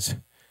as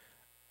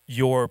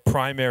your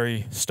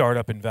primary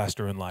startup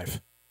investor in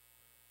life.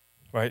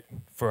 Right?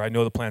 For I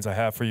know the plans I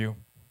have for you.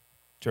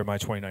 Jeremiah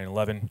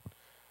 29:11.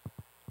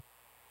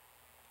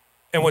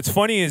 And what's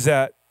funny is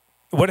that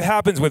what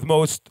happens with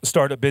most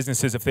startup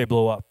businesses if they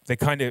blow up, they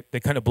kind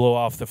of blow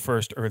off the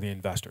first early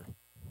investor.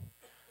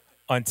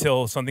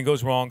 until something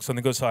goes wrong,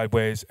 something goes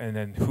sideways, and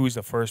then who's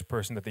the first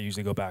person that they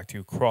usually go back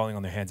to, crawling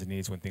on their hands and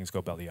knees when things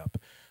go belly up?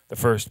 The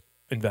first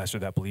investor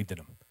that believed in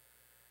them.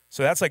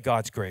 So that's like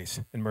God's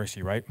grace and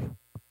mercy, right?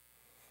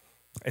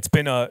 It's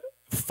been a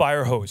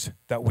fire hose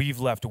that we've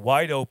left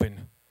wide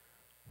open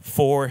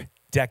for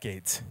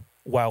decades,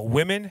 while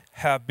women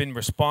have been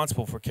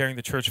responsible for carrying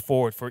the church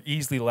forward for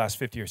easily the last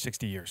 50 or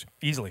 60 years.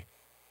 Easily.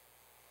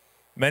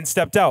 Men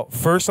stepped out,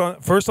 first on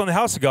the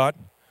house of God,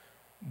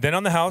 then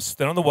on the house,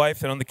 then on the wife,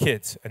 then on the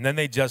kids. And then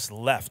they just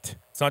left.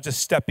 It's not just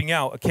stepping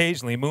out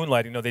occasionally,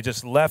 moonlighting. No, they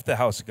just left the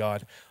house of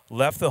God,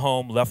 left the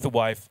home, left the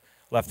wife,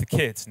 left the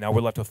kids. Now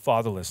we're left with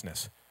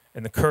fatherlessness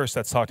and the curse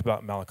that's talked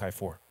about in Malachi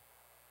 4.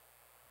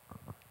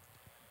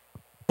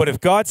 But if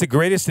God's the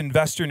greatest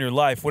investor in your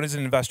life, what does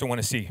an investor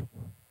want to see?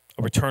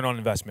 A return on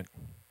investment.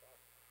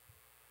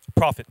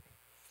 Profit.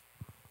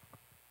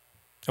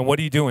 And what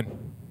are you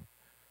doing?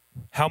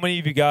 How many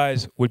of you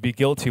guys would be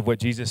guilty of what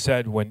Jesus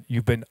said when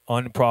you've been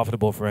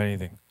unprofitable for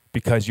anything?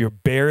 Because you're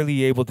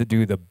barely able to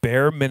do the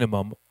bare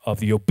minimum of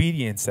the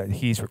obedience that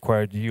he's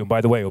required of you. And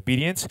by the way,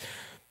 obedience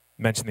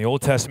mentioned the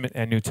Old Testament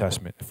and New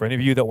Testament. For any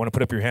of you that want to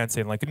put up your hand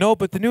saying like, no,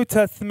 but the New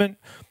Testament,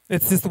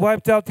 it's just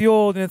wiped out the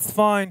Old and it's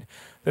fine.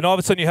 Then all of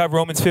a sudden you have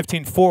Romans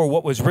 15:4,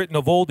 what was written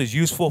of old is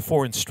useful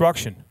for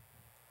instruction.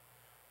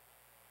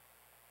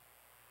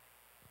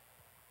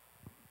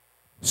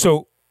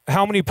 So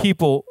how many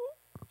people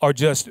are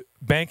just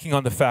banking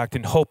on the fact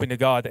and hoping to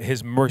God that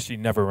his mercy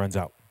never runs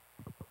out?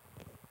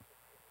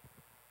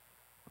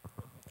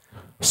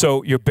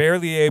 So you're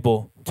barely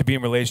able to be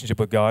in relationship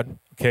with God.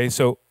 Okay,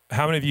 so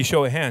how many of you,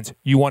 show of hands,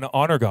 you want to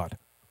honor God?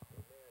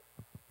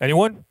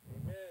 Anyone?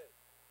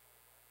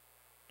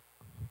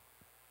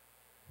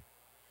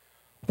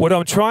 What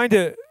I'm trying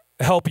to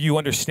help you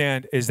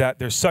understand is that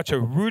there's such a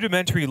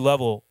rudimentary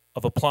level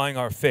of applying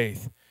our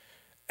faith.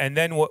 And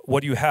then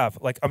what do you have?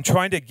 Like, I'm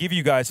trying to give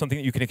you guys something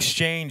that you can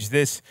exchange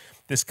this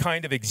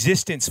kind of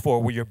existence for,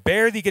 where you're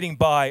barely getting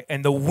by,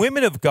 and the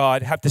women of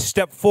God have to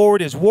step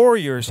forward as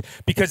warriors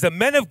because the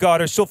men of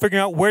God are still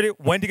figuring out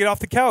when to get off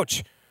the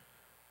couch.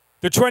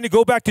 They're trying to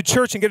go back to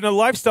church and get another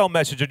lifestyle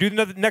message or do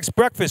the next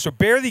breakfast or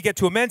barely get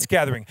to a men's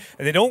gathering.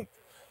 And they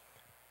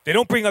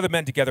don't bring other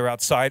men together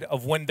outside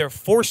of when they're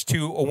forced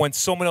to or when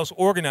someone else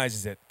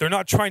organizes it. They're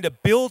not trying to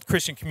build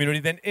Christian community,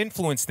 then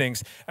influence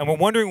things. And we're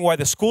wondering why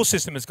the school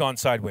system has gone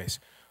sideways.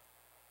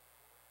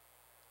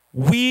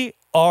 We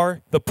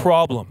are the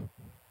problem.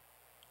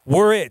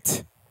 We're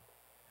it.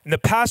 And the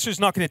pastor's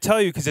not going to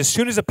tell you, because as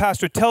soon as the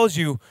pastor tells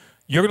you,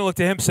 you're going to look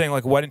to him saying,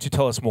 like, why didn't you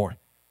tell us more?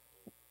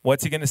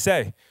 What's he going to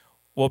say?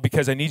 Well,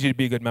 because I need you to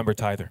be a good member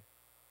tither.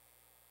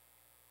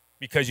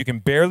 Because you can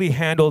barely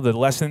handle the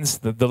lessons,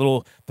 the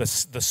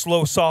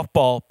slow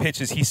softball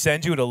pitches he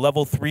sends you at a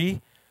level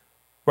 3,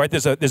 right?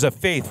 There's a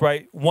faith,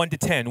 right? 1 to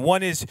 10.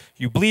 1 is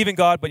you believe in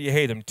God, but you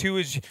hate him. 2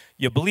 is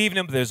you believe in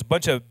him, but there's a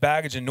bunch of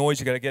baggage and noise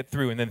you got to get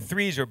through. And then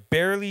 3 is your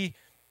barely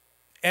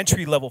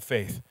entry-level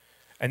faith.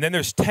 And then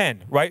there's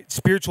 10, right?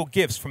 Spiritual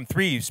gifts from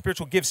 3.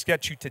 Spiritual gifts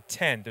get you to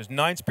 10. There's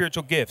 9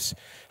 spiritual gifts.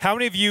 How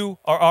many of you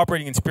are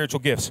operating in spiritual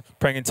gifts?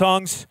 Praying in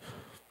tongues,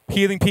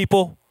 healing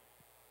people?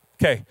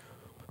 Okay.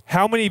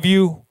 How many of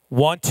you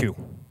want to?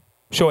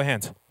 Show of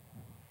hands.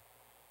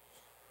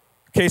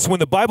 Okay, so when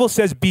the Bible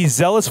says be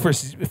zealous for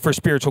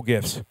spiritual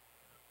gifts,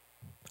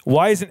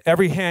 why isn't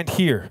every hand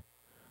here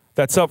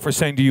that's up for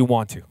saying, do you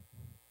want to?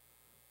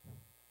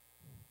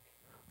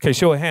 Okay,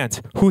 show of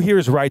hands. Who here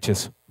is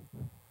righteous?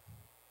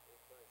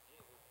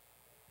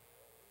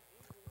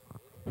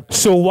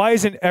 So why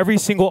isn't every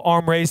single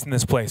arm raised in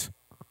this place?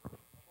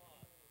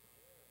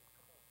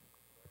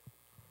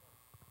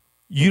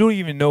 You don't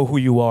even know who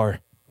you are.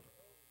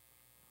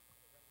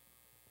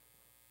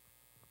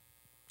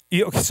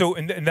 Yeah, okay, so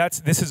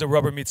this is a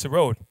rubber meets the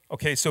road.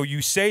 Okay, so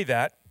you say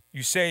that,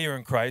 you say you're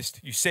in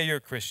Christ, you say you're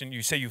a Christian,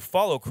 you say you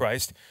follow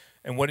Christ,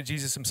 and what did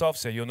Jesus himself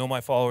say? You'll know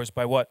my followers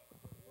by what?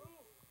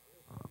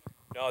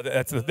 No,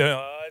 that's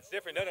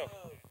different. No.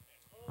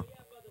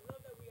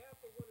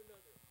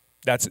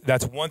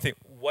 That's one thing.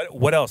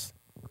 What else?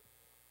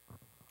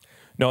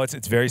 No,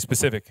 it's very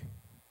specific.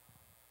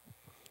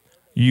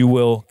 You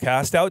will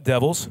cast out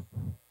devils.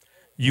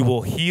 You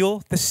will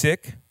heal the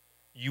sick.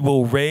 You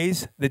will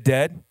raise the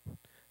dead.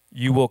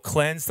 You will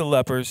cleanse the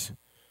lepers.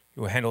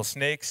 You will handle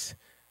snakes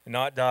and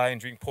not die, and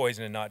drink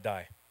poison and not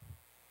die.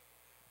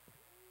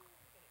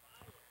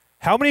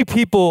 How many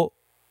people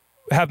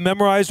have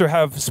memorized or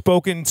have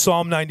spoken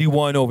Psalm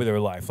 91 over their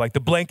life? Like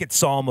the blanket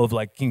psalm of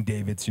like King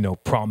David's,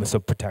 promise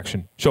of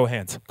protection. Show of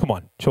hands. Come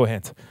on, show of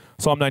hands.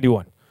 Psalm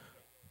 91.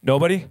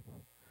 Nobody?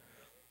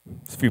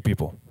 It's a few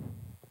people.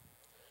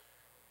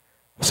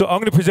 So I'm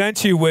going to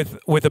present you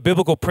with a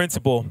biblical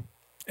principle,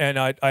 and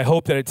I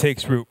hope that it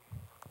takes root.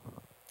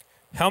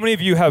 How many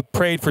of you have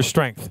prayed for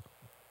strength?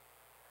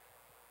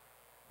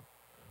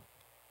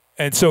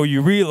 And so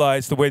you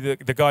realize the way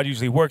that God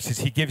usually works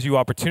is he gives you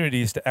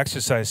opportunities to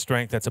exercise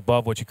strength that's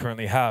above what you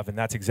currently have, and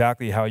that's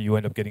exactly how you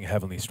end up getting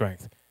heavenly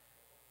strength.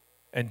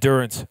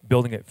 Endurance,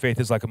 building it. Faith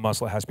is like a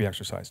muscle, it has to be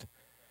exercised.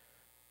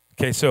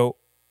 Okay, so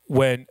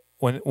when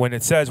when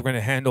it says we're going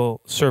to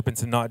handle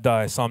serpents and not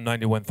die, Psalm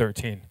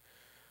 91:13,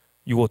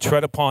 you will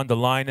tread upon the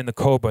lion and the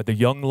cobra, the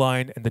young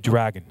lion and the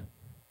dragon.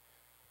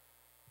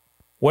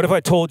 What if I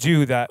told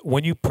you that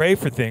when you pray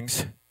for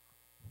things,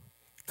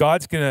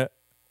 God's going to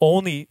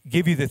only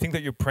give you the thing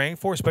that you're praying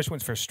for, especially when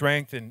it's for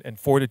strength and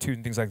fortitude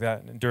and things like that,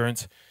 and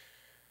endurance,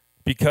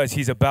 because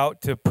he's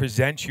about to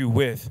present you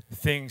with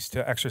things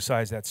to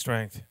exercise that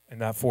strength and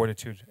that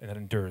fortitude and that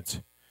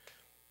endurance.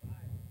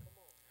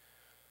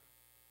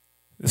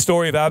 The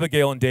story of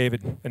Abigail and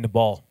David and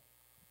Nabal.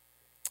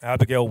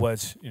 Abigail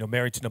was,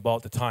 married to Nabal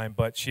at the time,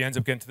 but she ends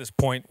up getting to this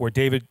point where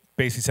David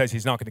basically says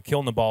he's not going to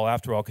kill Nabal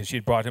after all because she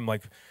had brought him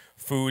like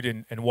food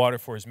and water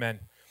for his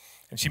men.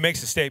 And she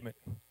makes a statement.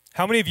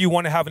 How many of you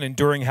want to have an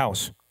enduring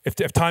house? If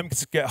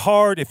times get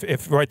hard, if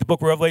the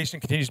book of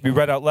Revelation continues to be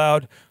read out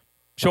loud,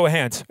 show of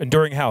hands,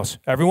 enduring house.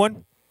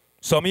 Everyone?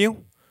 Some of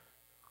you?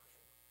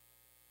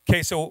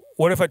 Okay, so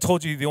what if I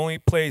told you the only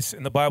place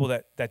in the Bible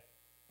that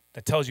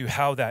tells you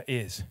how that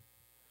is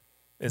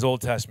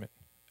Old Testament.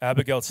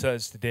 Abigail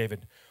says to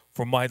David,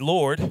 for my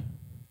Lord,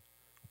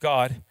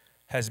 God,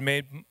 has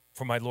made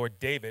for my Lord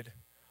David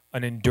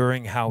an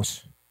enduring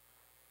house.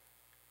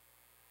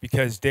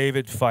 Because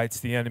David fights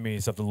the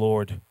enemies of the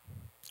Lord,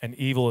 and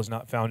evil is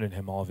not found in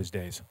him all of his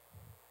days.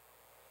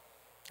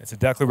 It's a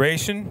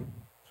declaration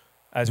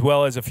as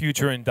well as a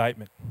future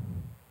indictment.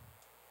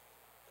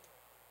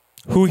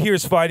 Who here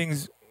is fighting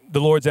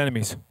the Lord's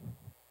enemies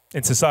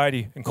in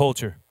society and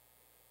culture?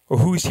 Or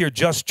who's here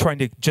just trying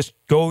to just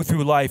go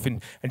through life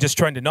and just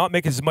trying to not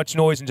make as much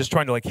noise and just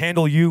trying to like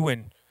handle you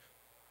and...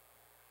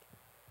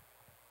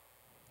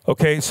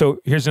 Okay,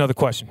 so here's another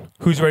question.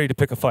 Who's ready to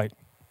pick a fight?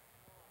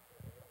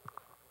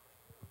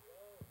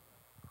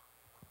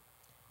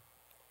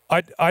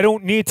 I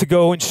don't need to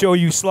go and show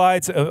you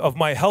slides of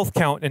my health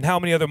count and how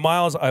many other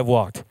miles I've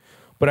walked.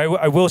 But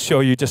I will show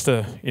you just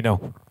to,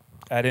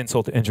 add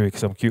insult to injury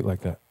because I'm cute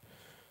like that.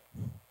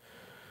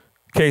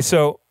 Okay,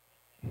 so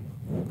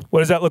what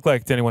does that look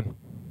like to anyone?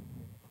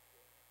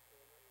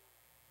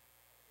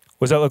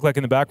 What does that look like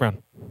in the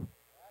background?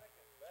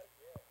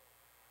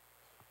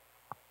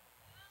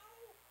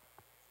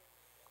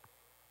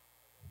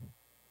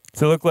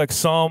 Does it look like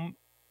Psalm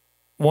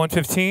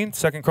 115,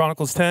 2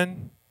 Chronicles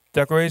 10,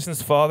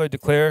 declarations, Father,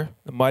 declare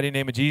the mighty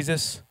name of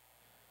Jesus?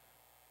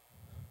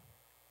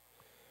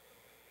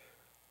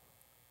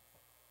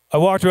 I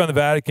walked around the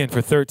Vatican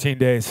for 13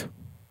 days.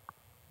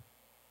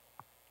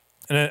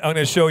 And I'm going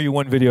to show you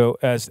one video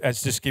as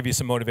just to give you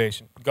some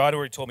motivation. God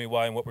already told me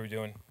why and what we were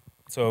doing.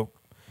 So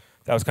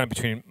that was kind of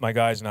between my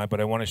guys and I, but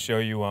I want to show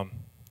you an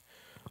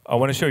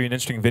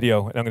interesting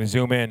video, and I'm going to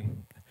zoom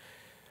in.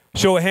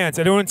 Show of hands.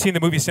 Anyone seen the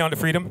movie Sound of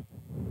Freedom?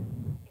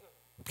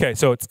 Okay,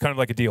 so it's kind of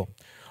like a deal.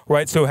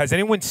 Right, so has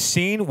anyone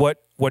seen what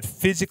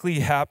physically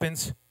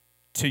happens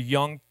to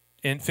young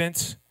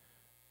infants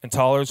and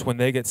toddlers when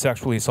they get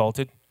sexually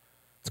assaulted?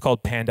 It's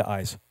called panda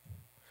eyes.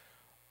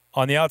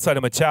 On the outside,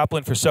 I'm a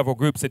chaplain for several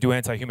groups that do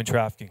anti-human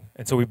trafficking.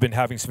 And so we've been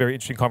having some very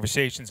interesting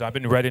conversations. I've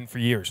been read in for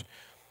years.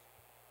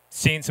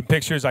 Seen some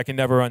pictures I can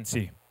never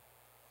unsee.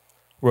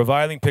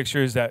 Reviling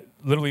pictures that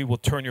literally will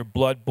turn your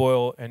blood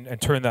boil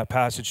and turn that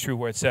passage true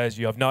where it says,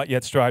 you have not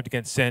yet strived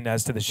against sin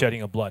as to the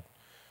shedding of blood.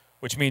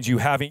 Which means you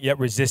haven't yet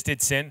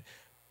resisted sin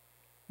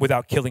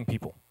without killing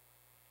people.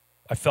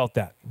 I felt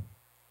that.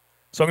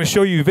 So I'm going to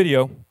show you a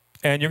video,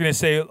 and you're going to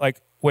say, like,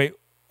 wait,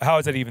 how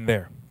is that even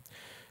there?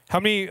 How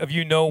many of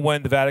you know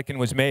when the Vatican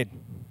was made?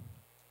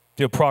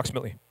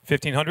 Approximately.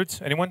 1500s?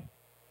 Anyone?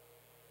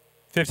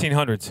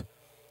 1500s.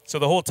 So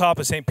the whole top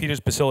of St. Peter's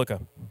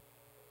Basilica.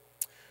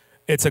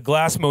 It's a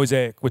glass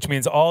mosaic, which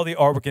means all the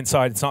artwork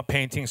inside, it's not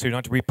painting, so you don't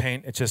have to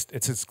repaint. It's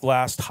this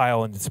glass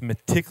tile, and it's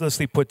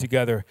meticulously put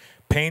together,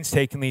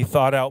 painstakingly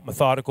thought out,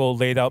 methodical,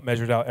 laid out,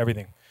 measured out,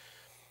 everything.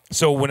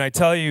 So when I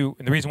tell you,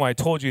 and the reason why I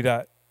told you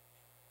that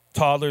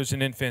toddlers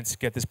and infants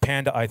get this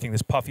panda eye thing,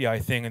 this puffy eye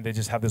thing, and they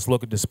just have this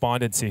look of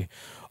despondency,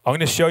 I'm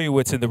going to show you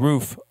what's in the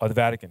roof of the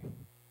Vatican.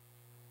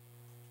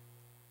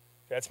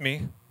 That's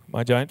me,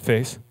 my giant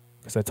face,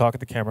 because I talk at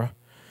the camera.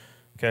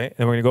 Okay,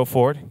 and we're going to go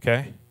forward,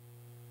 okay?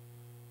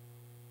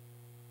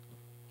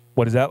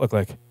 What does that look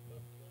like?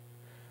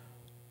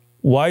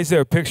 Why is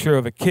there a picture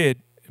of a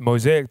kid,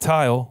 mosaic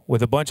tile,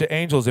 with a bunch of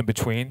angels in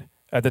between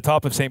at the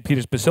top of St.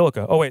 Peter's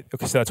Basilica? Oh, wait,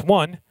 okay, so that's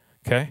one,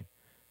 okay?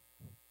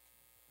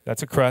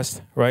 That's a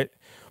crest, right?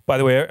 By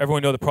the way,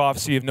 everyone know the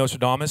prophecy of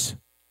Nostradamus?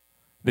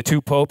 The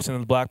two popes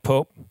and the black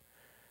pope?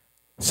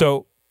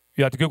 So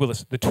you have to Google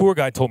this. The tour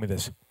guide told me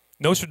this.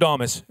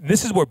 Nostradamus,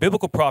 this is where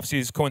biblical prophecy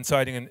is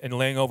coinciding and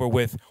laying over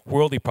with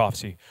worldly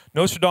prophecy.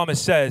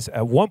 Nostradamus says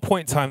at one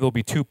point in time there will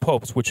be two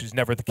popes, which is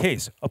never the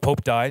case. A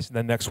pope dies, and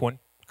the next one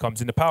comes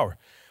into power.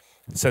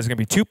 It says there's going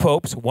to be two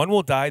popes. One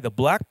will die, the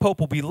black pope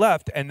will be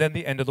left, and then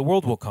the end of the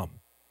world will come.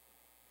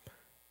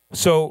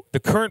 So the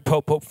current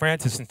pope, Pope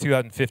Francis, in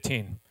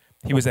 2015,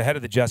 he was the head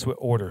of the Jesuit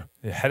order.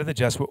 The head of the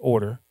Jesuit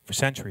order for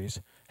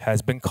centuries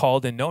has been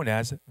called and known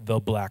as the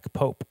Black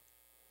Pope.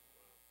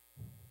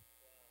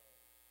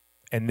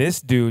 And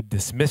this dude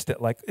dismissed it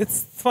like,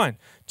 it's fine.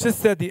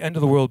 Just at the end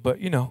of the world,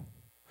 but you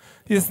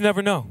just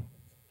never know.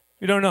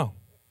 You don't know.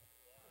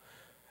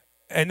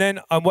 And then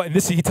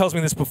he tells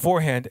me this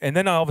beforehand, and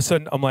then all of a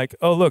sudden I'm like,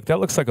 oh, look,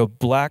 that looks like a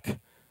black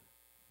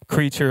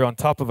creature on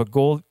top of a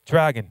gold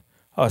dragon.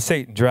 Oh,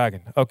 Satan,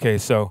 dragon. Okay,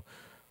 so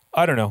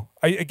I don't know.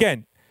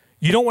 Again,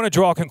 you don't want to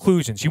draw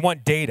conclusions. You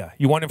want data.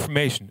 You want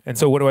information. And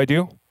so what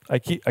do? I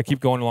keep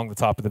going along the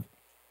top of the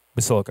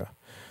basilica.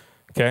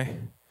 Okay?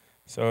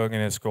 So I'm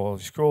going to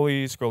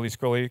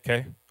scrolly.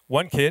 Okay?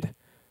 One kid,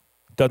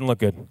 doesn't look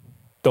good.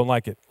 Don't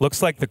like it.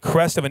 Looks like the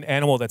crest of an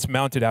animal that's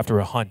mounted after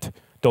a hunt.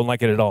 Don't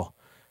like it at all.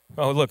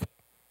 Oh, look.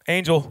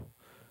 Angel.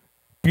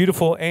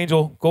 Beautiful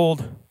angel.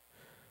 Gold.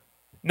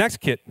 Next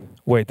kid.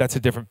 Wait, that's a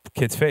different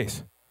kid's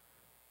face.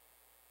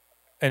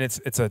 And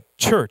it's a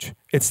church.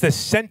 It's the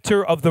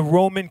center of the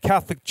Roman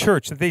Catholic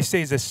Church that they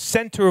say is the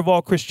center of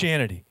all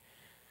Christianity.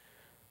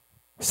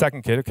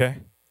 Second kid, okay.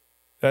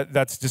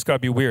 That's just got to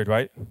be weird,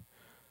 right?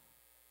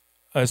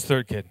 That's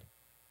third kid.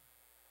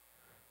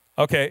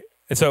 Okay,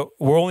 and so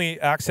we're only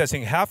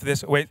accessing half of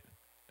this. Wait,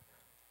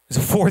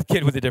 there's a fourth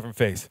kid with a different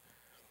face.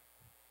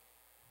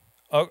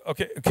 Oh,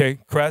 okay,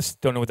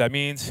 crest, don't know what that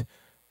means.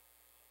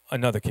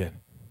 Another kid.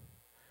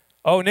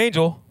 Oh, an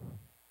angel.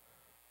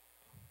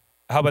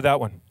 How about that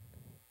one?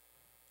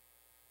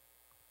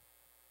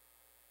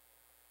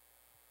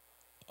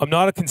 I'm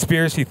not a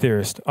conspiracy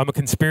theorist. I'm a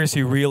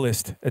conspiracy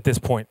realist at this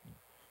point,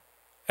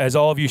 as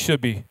all of you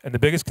should be. And the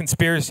biggest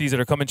conspiracies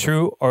that are coming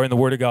true are in the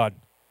Word of God,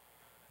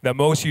 that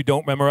most of you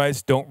don't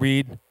memorize, don't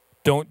read,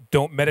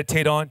 don't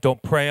meditate on,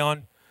 don't pray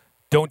on,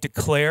 don't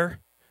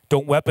declare,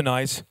 don't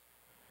weaponize.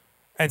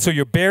 And so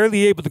you're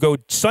barely able to go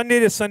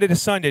Sunday to Sunday to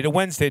Sunday to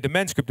Wednesday to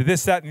men's group to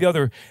this, that, and the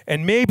other,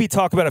 and maybe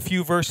talk about a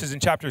few verses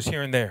and chapters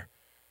here and there.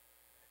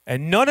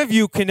 And none of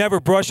you can ever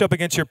brush up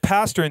against your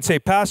pastor and say,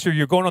 Pastor,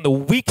 you're going on the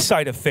weak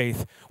side of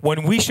faith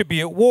when we should be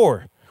at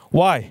war.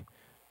 Why?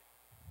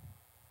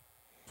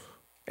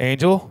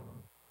 Angel,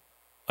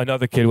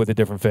 another kid with a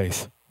different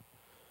face.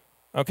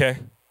 Okay,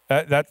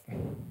 I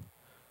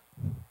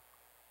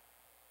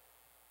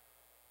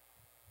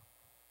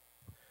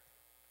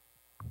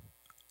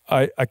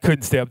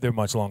couldn't stay up there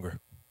much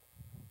longer.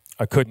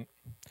 I couldn't.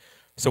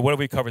 So what have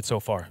we covered so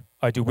far?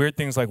 I do weird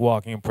things like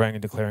walking and praying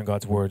and declaring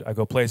God's word. I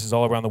go places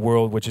all around the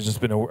world, which has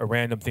just been a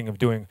random thing of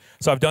doing.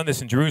 So I've done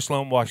this in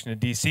Jerusalem, Washington,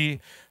 D.C.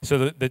 So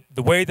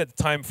the way that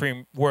the time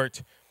frame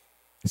worked,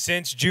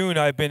 since June,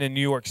 I've been in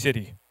New York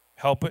City,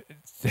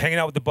 hanging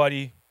out with the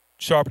buddy,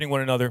 sharpening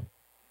one another.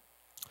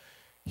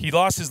 He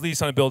lost his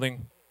lease on a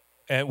building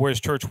and where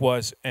his church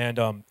was, and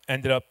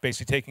ended up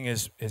basically taking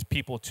his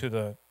people to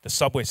the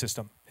subway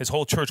system. His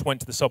whole church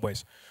went to the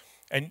subways.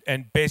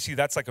 And basically,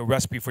 that's like a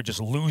recipe for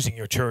just losing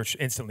your church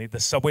instantly. The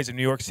subways in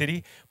New York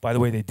City, by the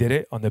way, they did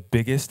it on the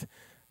biggest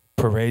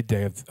parade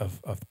day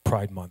of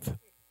Pride Month.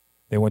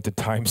 They went to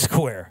Times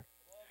Square.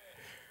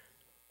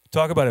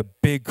 Talk about a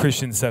big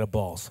Christian set of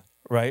balls,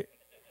 right?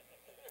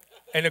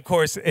 And of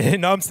course,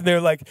 and I'm sitting there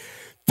like,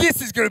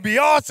 this is going to be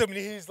awesome. And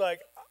he's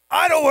like,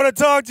 I don't want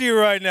to talk to you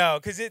right now.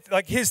 Because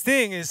like his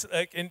thing is,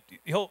 like, and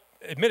he'll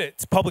admit it,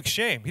 it's public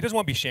shame. He doesn't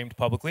want to be shamed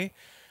publicly.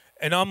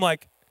 And I'm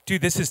like,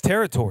 dude, this is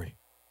territory.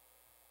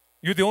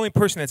 You're the only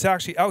person that's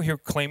actually out here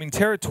claiming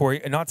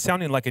territory and not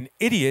sounding like an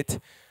idiot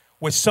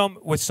with some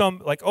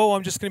like, oh,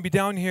 I'm just going to be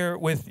down here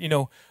with,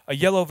 a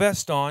yellow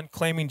vest on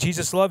claiming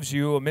Jesus loves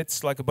you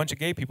amidst like a bunch of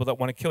gay people that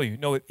want to kill you.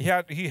 No,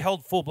 he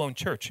held full-blown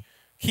church.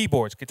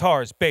 Keyboards,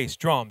 guitars, bass,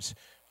 drums,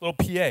 little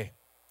PA.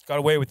 Got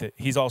away with it.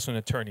 He's also an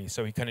attorney,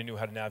 so he kind of knew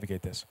how to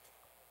navigate this.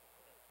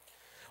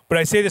 But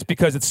I say this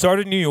because it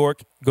started in New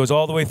York, goes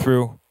all the way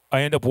through.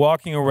 I end up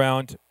walking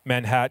around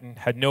Manhattan,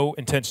 had no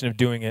intention of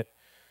doing it.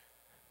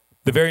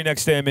 The very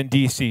next day, I'm in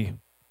D.C.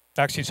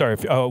 Actually, sorry,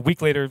 a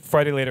week later,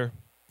 Friday later.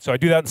 So I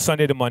do that on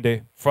Sunday to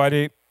Monday.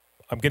 Friday,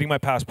 I'm getting my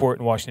passport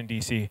in Washington,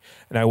 D.C.,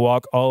 and I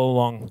walk all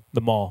along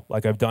the mall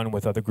like I've done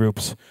with other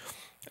groups.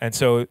 And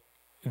so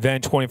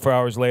then 24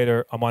 hours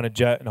later, I'm on a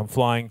jet, and I'm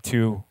flying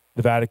to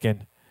the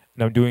Vatican,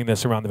 and I'm doing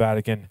this around the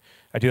Vatican.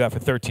 I do that for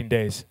 13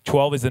 days.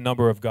 12 is the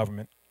number of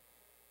government.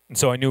 And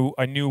so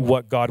I knew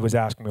what God was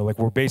asking me. Like,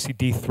 we're basically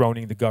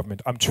dethroning the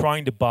government. I'm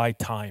trying to buy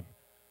time.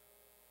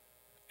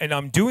 And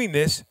I'm doing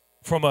this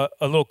from a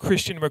little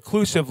Christian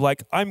reclusive,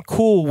 like I'm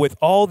cool with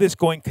all this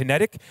going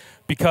kinetic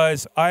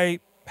because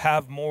I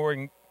have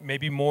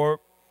maybe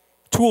more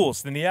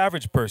tools than the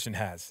average person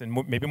has, and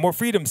maybe more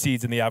freedom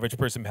seeds than the average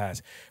person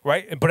has,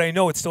 right? But I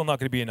know it's still not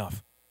going to be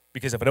enough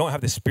because if I don't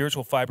have the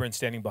spiritual fiber and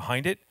standing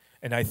behind it,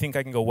 and I think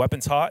I can go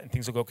weapons hot and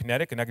things will go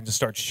kinetic and I can just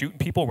start shooting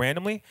people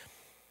randomly,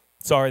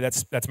 sorry,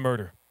 that's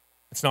murder.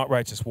 It's not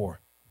righteous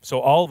war. So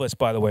all of us,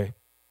 by the way,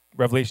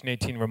 Revelation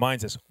 18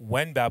 reminds us,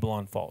 when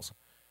Babylon falls,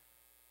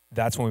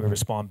 that's when we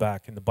respond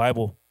back. In the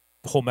Bible,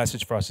 the whole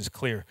message for us is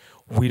clear.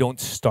 We don't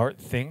start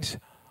things,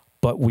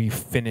 but we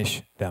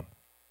finish them.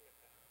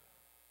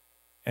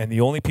 And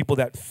the only people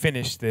that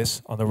finish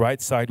this on the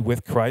right side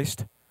with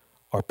Christ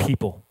are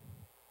people.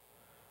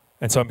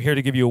 And so I'm here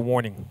to give you a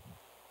warning,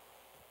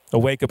 a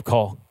wake-up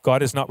call.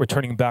 God is not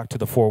returning back to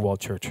the four-wall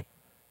church.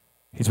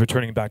 He's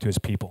returning back to his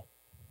people.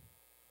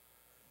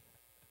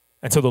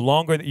 And so the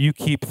longer that you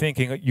keep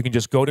thinking you can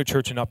just go to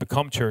church and not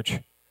become church,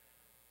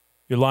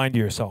 you're lying to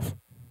yourself.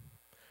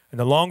 And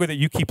the longer that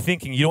you keep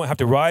thinking you don't have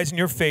to rise in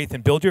your faith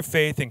and build your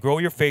faith and grow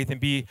your faith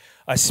and be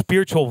a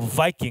spiritual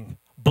Viking,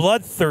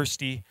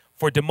 bloodthirsty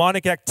for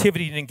demonic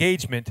activity and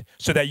engagement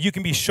so that you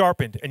can be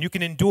sharpened and you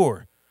can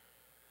endure,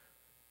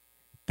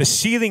 the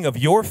ceiling of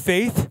your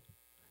faith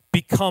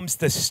becomes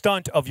the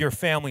stunt of your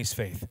family's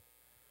faith,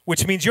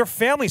 which means your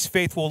family's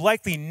faith will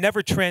likely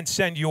never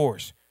transcend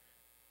yours.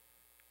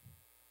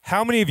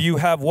 How many of you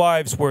have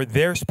wives where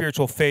their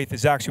spiritual faith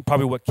is actually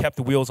probably what kept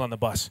the wheels on the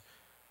bus?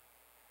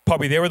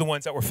 Probably they were the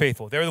ones that were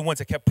faithful. They were the ones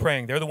that kept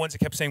praying. They're the ones that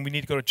kept saying, we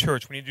need to go to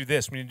church. We need to do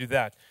this. We need to do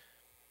that.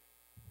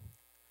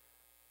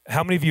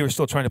 How many of you are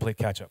still trying to play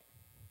catch up?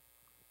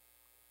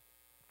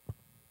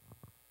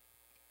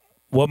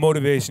 What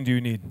motivation do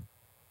you need?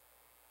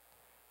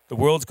 The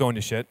world's going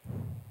to shit.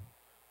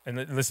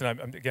 And listen,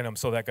 I'm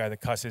still that guy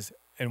that cusses.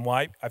 And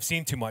why? I've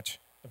seen too much.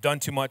 I've done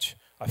too much.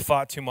 I've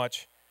fought too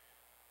much.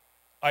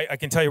 I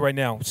can tell you right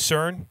now,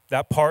 CERN,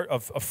 that part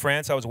of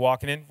France I was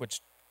walking in,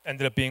 which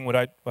ended up being what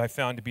I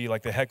found to be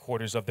like the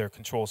headquarters of their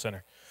control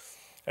center.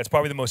 That's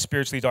probably the most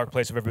spiritually dark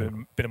place I've ever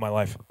been in my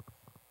life.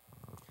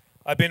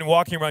 I've been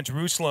walking around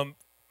Jerusalem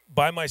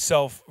by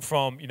myself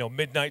from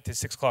midnight to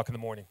 6 o'clock in the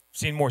morning.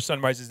 Seen more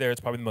sunrises there. It's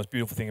probably the most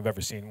beautiful thing I've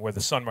ever seen, where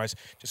the sunrise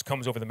just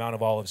comes over the Mount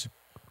of Olives.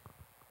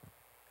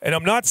 And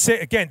I'm not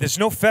saying, again, there's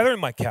no feather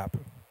in my cap.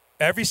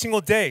 Every single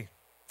day,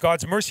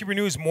 God's mercy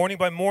renews morning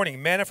by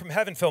morning. Manna from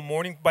heaven fell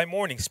morning by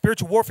morning.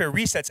 Spiritual warfare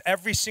resets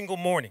every single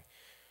morning.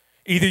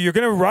 Either you're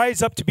going to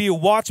rise up to be a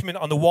watchman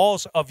on the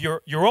walls of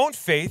your own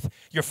faith,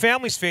 your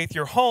family's faith,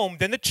 your home,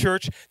 then the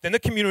church, then the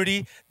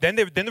community, then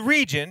the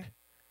region,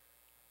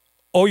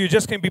 or you're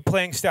just going to be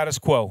playing status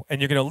quo,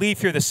 and you're going to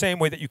leave here the same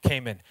way that you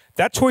came in.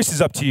 That choice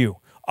is up to you.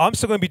 I'm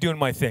still going to be doing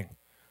my thing.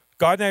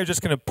 God and I are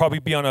just going to probably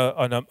be on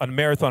a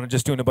marathon and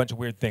just doing a bunch of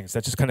weird things.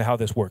 That's just kind of how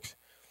this works.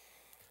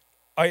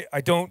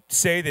 I don't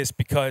say this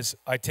because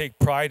I take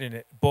pride in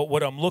it, but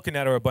what I'm looking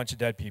at are a bunch of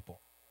dead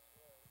people.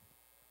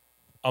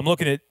 I'm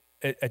looking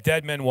at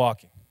dead men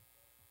walking.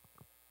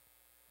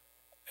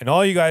 And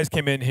all you guys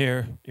came in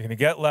here, you're going to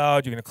get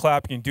loud, you're going to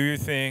clap, you can do your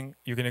thing,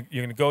 you're going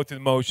to go through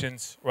the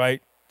motions,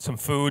 right? Some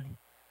food.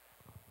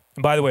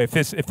 And by the way, if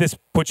this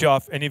puts you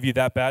off, any of you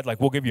that bad, like,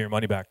 we'll give you your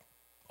money back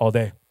all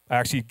day. I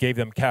actually gave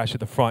them cash at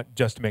the front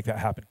just to make that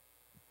happen.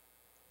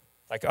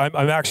 Like,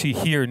 I'm actually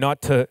here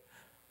not to,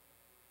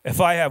 if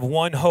I have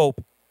one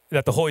hope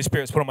that the Holy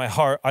Spirit's put on my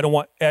heart, I don't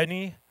want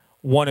any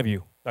one of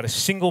you, not a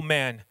single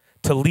man,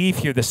 to leave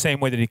here the same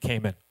way that he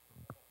came in.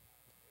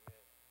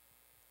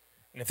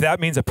 And if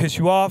that means I piss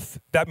you off,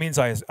 that means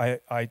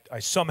I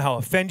somehow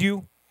offend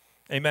you,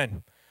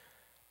 amen.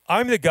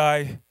 I'm the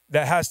guy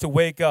that has to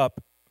wake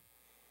up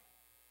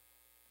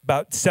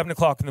about 7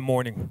 o'clock in the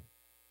morning.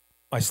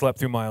 I slept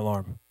through my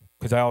alarm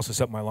because I also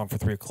set my alarm for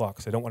 3 o'clock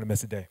because I don't want to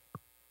miss a day.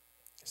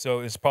 So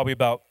it's probably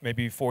about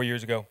maybe 4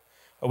 years ago.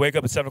 I wake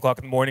up at 7 o'clock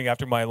in the morning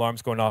after my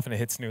alarm's going off and I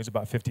hit snooze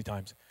about 50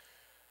 times.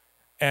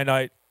 And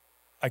I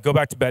go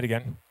back to bed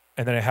again,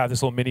 and then I have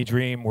this little mini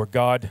dream where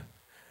God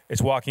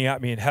is walking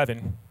at me in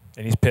heaven,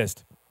 and he's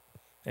pissed.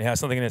 And he has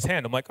something in his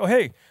hand. I'm like, oh,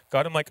 hey,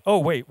 God. I'm like, oh,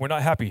 wait, we're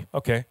not happy.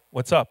 Okay,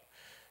 what's up?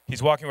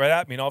 He's walking right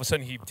at me, and all of a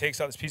sudden he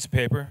takes out this piece of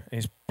paper, and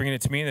he's bringing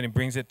it to me, and then he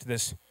brings it to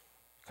this,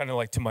 kind of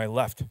like to my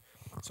left.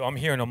 So I'm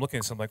here, and I'm looking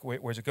at this, I'm like,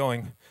 wait, where's it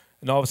going?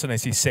 And all of a sudden I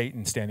see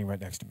Satan standing right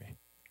next to me.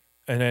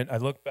 And then I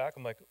look back,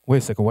 I'm like, wait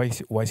a second,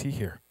 why is he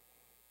here?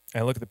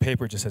 And I look at the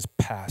paper, it just says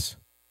pass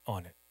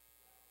on it.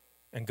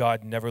 And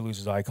God never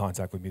loses eye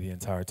contact with me the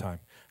entire time.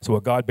 So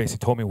what God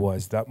basically told me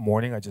was, that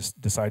morning I just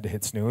decided to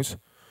hit snooze.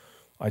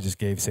 I just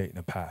gave Satan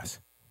a pass.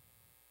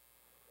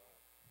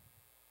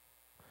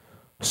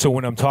 So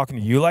when I'm talking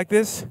to you like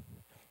this,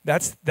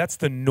 that's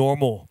the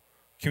normal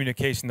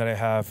communication that I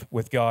have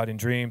with God in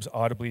dreams,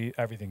 audibly,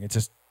 everything.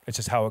 It's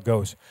just how it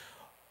goes.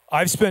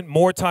 I've spent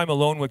more time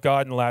alone with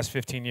God in the last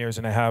 15 years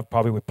than I have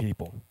probably with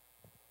people.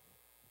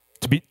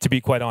 To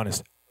be quite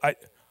honest.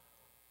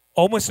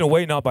 Almost in a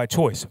way, not by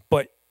choice,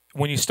 but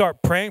when you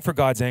start praying for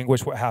God's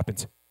anguish, what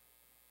happens?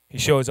 He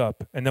shows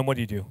up, and then what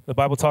do? The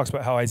Bible talks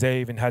about how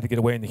Isaiah even had to get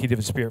away in the heat of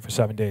his spirit for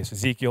 7 days.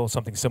 Ezekiel,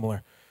 something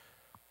similar.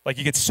 Like,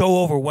 you get so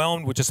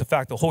overwhelmed with just the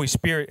fact the Holy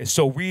Spirit is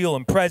so real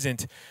and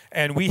present,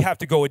 and we have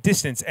to go a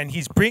distance, and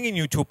he's bringing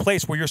you to a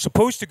place where you're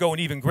supposed to go an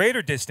even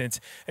greater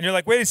distance, and you're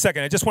like, wait a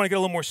second, I just want to get a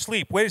little more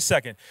sleep. Wait a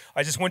second,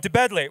 I just went to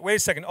bed late. Wait a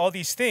second, all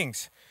these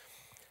things.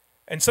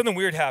 And something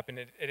weird happened,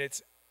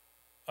 and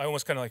I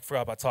almost kind of like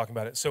forgot about talking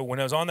about it. So when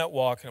I was on that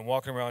walk, and I'm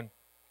walking around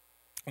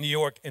New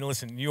York, and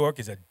listen, New York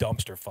is a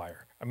dumpster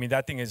fire. I mean,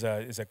 that thing is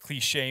a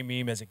cliche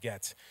meme as it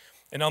gets.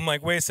 And I'm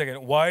like, wait a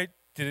second, why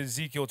did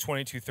Ezekiel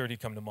 22:30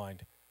 come to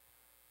mind?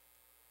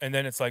 And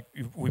then it's like,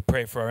 we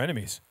pray for our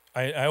enemies.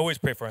 I always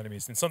pray for our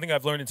enemies. And something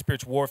I've learned in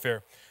spiritual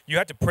warfare, you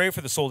have to pray for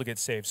the soul to get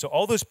saved. So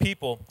all those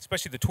people,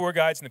 especially the tour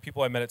guides and the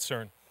people I met at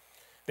CERN,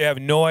 they have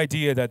no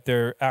idea that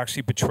they're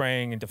actually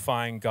betraying and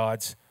defying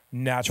God's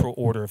natural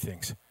order of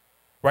things.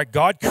 Right?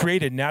 God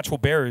created natural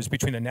barriers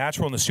between the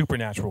natural and the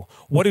supernatural.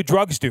 What do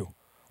drugs do?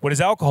 What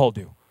does alcohol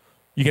do?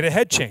 You get a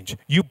head change.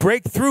 You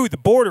break through the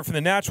border from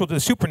the natural to the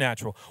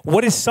supernatural.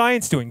 What is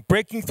science doing?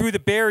 Breaking through the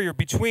barrier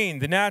between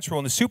the natural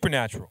and the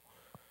supernatural.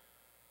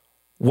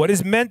 What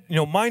is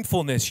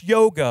mindfulness,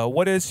 yoga?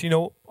 What is,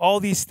 all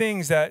these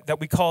things that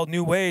we call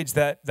new age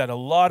that a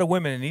lot of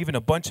women and even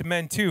a bunch of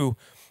men too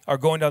are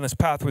going down this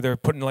path where they're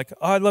putting like,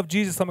 oh, I love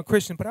Jesus, I'm a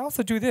Christian, but I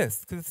also do this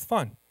because it's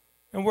fun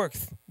and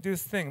works. Do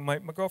this thing. My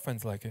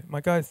girlfriends like it.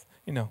 My guys,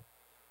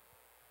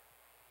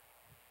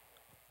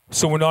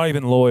 So we're not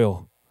even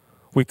loyal.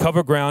 We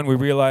cover ground. We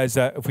realize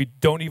that if we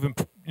don't even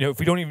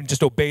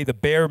just obey the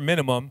bare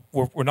minimum,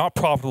 we're not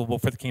profitable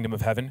for the kingdom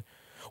of heaven.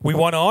 We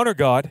want to honor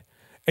God,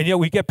 and yet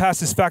we get past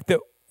this fact that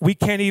we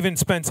can't even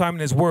spend time in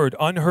His Word,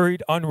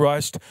 unhurried,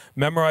 unrushed,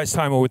 memorized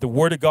time where the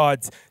Word of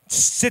God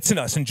sits in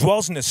us and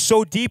dwells in us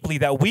so deeply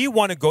that we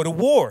want to go to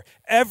war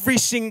every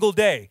single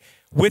day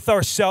with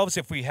ourselves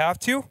if we have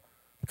to,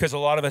 because a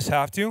lot of us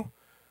have to,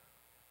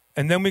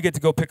 and then we get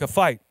to go pick a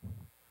fight.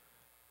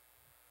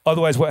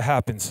 Otherwise, what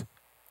happens?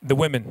 The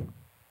women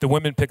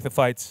pick the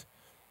fights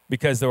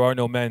because there are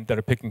no men that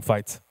are picking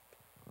fights.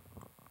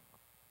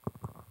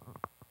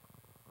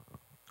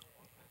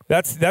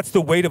 That's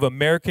the weight of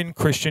American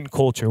Christian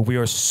culture. We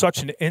are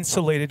such an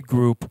insulated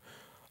group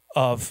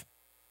of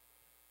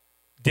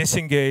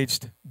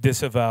disengaged,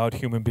 disavowed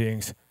human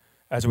beings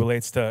as it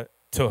relates to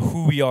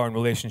who we are in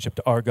relationship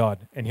to our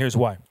God. And here's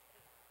why.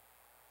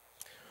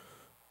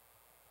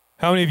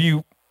 How many of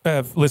you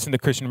have listened to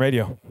Christian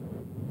radio?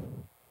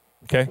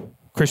 Okay.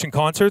 Christian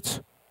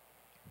concerts?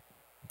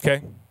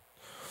 Okay.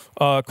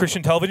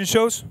 Christian television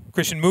shows?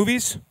 Christian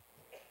movies?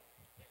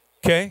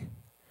 Okay.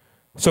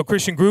 So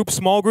Christian groups,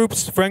 small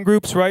groups, friend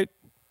groups, right?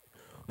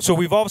 So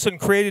we've all of a sudden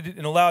created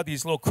and allowed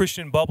these little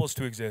Christian bubbles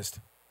to exist.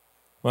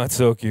 Well, that's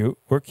so cute.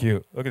 We're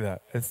cute. Look at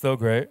that. It's so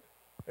great.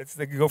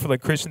 They can go from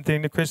like Christian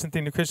thing to Christian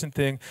thing to Christian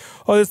thing.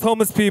 Oh, there's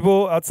homeless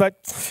people outside.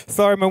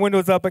 Sorry, my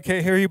window's up. I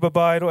can't hear you.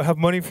 Bye-bye. I don't have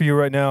money for you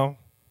right now.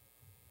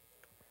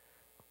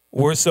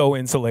 We're so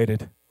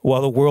insulated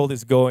while the world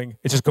is going.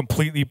 It's just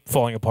completely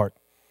falling apart.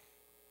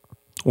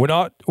 We're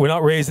not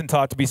raised and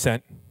taught to be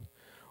sent.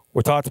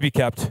 We're taught to be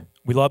kept.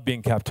 We love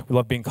being kept. We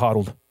love being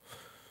coddled.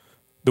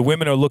 The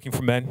women are looking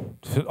for men.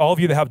 So all of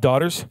you that have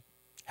daughters,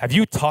 have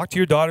you talked to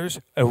your daughters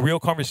a real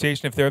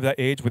conversation if they're of that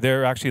age where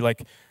they're actually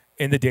like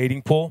in the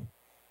dating pool?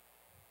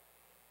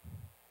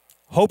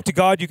 Hope to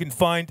God you can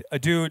find a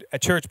dude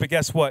at church, but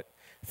guess what?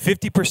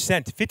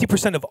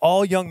 50% of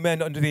all young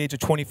men under the age of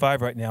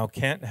 25 right now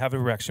can't have an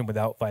erection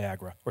without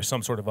Viagra or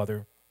some sort of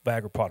other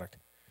Viagra product.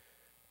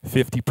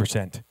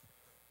 50%.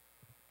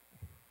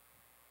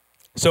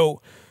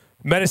 So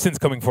medicine's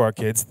coming for our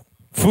kids.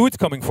 Food's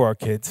coming for our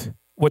kids.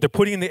 What they're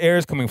putting in the air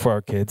is coming for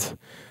our kids,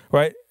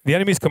 right? The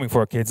enemy's coming for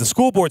our kids. The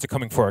school boards are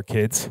coming for our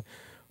kids.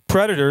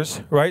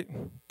 Predators, right?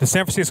 The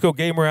San Francisco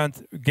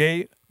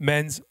gay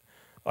men's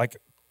like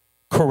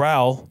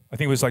chorale, I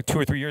think it was like 2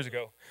 or 3 years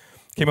ago,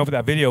 came up with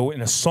that video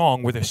in a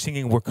song where they're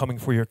singing "We're Coming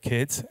for Your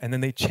Kids," and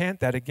then they chant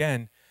that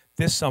again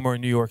this summer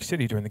in New York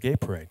City during the gay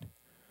parade.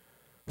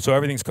 So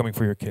everything's coming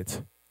for your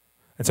kids.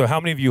 And so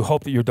how many of you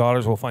hope that your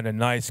daughters will find a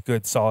nice,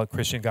 good, solid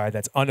Christian guy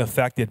that's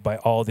unaffected by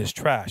all this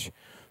trash?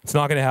 It's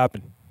not going to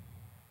happen.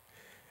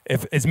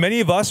 If as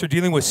many of us are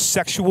dealing with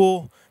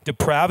sexual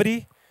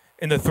depravity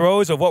in the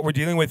throes of what we're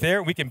dealing with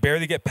there, we can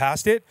barely get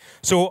past it.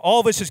 So all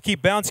of us just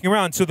keep bouncing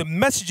around. So the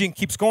messaging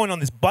keeps going on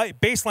this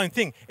baseline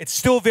thing. It's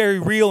still very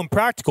real and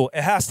practical.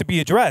 It has to be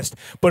addressed.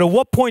 But at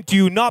what point do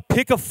you not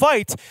pick a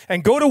fight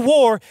and go to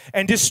war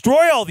and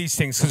destroy all these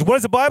things? Because what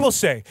does the Bible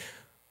say?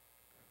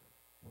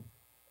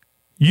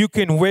 You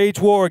can wage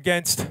war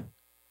against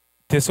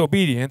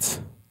disobedience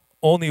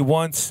only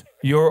once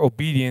your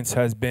obedience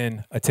has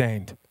been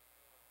attained.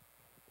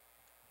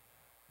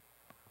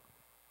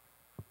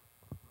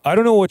 I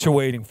don't know what you're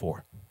waiting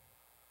for.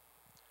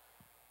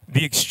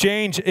 The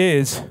exchange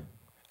is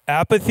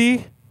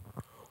apathy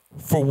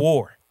for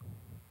war.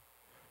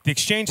 The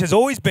exchange has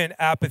always been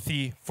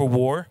apathy for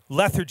war,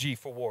 lethargy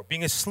for war,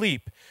 being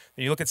asleep.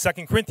 And you look at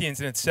 2 Corinthians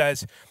and it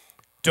says,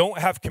 don't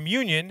have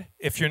communion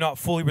if you're not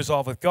fully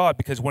resolved with God,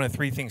 because one of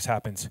 3 things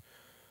happens.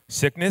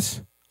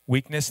 Sickness,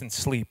 weakness, and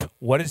sleep.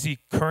 What is the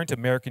current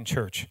American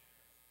church?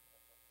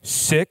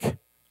 Sick,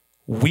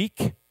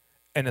 weak,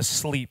 and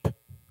asleep.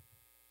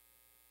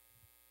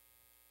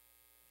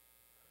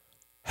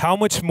 How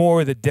much more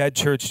of the dead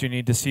church do you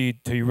need to see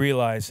till you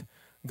realize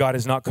God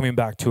is not coming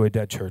back to a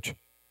dead church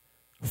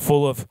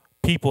full of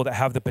people that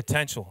have the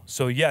potential?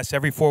 So yes,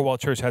 every 4-wall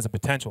church has a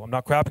potential. I'm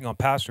not crapping on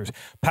pastors.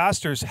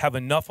 Pastors have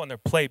enough on their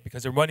plate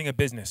because they're running a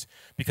business,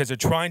 because they're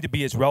trying to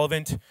be as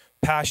relevant,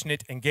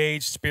 passionate,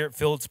 engaged,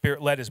 spirit-filled,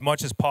 spirit-led as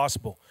much as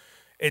possible.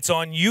 It's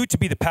on you to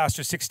be the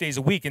pastor 6 days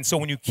a week. And so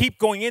when you keep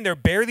going in there,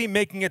 barely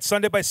making it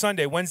Sunday by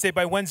Sunday, Wednesday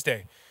by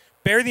Wednesday,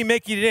 barely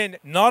making it in,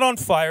 not on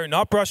fire,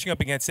 not brushing up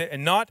against it,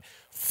 and not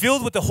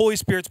filled with the Holy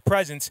Spirit's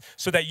presence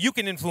so that you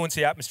can influence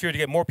the atmosphere to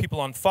get more people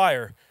on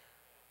fire,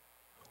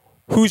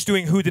 who's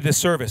doing who the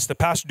disservice? The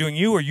pastor doing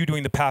you, or you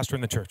doing the pastor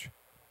in the church?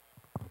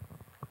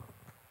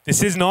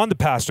 This isn't on the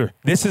pastor.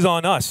 This is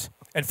on us.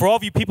 And for all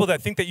of you people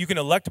that think that you can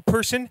elect a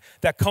person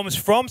that comes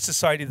from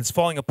society that's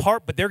falling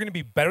apart, but they're going to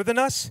be better than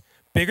us,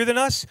 bigger than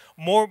us,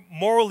 more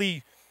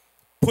morally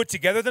put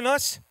together than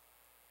us,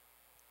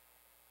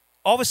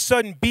 all of a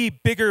sudden be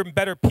bigger and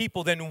better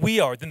people than we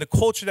are, than the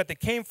culture that they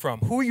came from.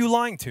 Who are you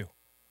lying to?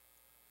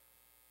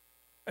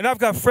 And I've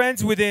got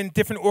friends within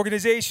different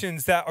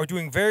organizations that are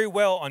doing very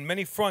well on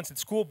many fronts at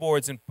school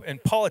boards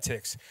and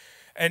politics.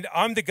 And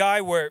I'm the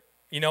guy where,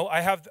 you know,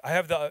 I have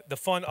the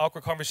fun,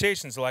 awkward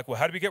conversations. They're like, well,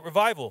 how do we get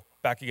revival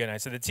back again? I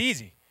said, it's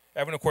easy.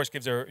 Everyone, of course,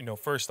 gives their, you know,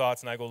 first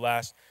thoughts, and I go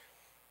last.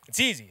 It's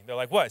easy. They're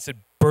like, what? I said,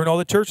 burn all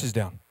the churches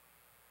down.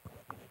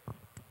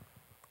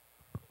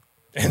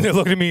 And they're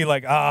looking at me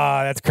like,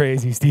 that's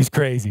crazy. Steve's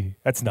crazy.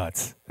 That's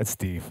nuts. That's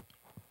Steve.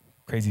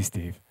 Crazy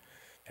Steve.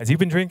 Has he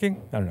been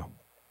drinking? I don't know.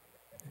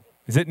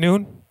 Is it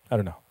noon? I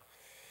don't know.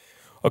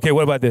 Okay,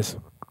 what about this?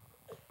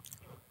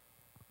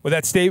 What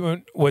that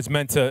statement was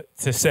meant to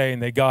say,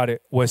 and they got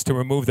it, was to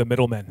remove the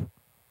middlemen.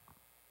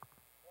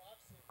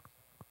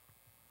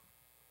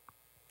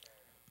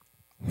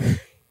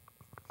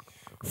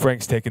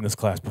 Frank's taken this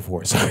class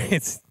before, so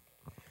it's...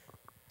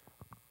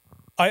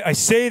 I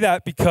say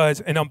that because,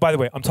 and by the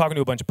way, I'm talking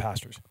to a bunch of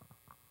pastors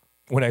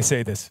when I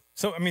say this.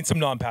 So I mean, some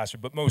non-pastors,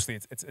 but mostly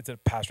it's a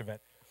pastor event.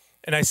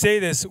 And I say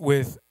this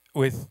with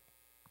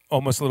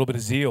almost a little bit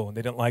of zeal, and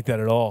they didn't like that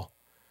at all,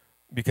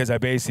 because I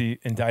basically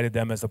indicted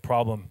them as the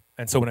problem.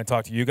 And so when I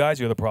talk to you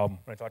guys, you're the problem.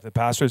 When I talk to the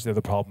pastors, they're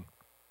the problem.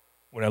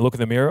 When I look in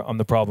the mirror, I'm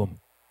the problem.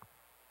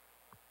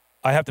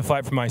 I have to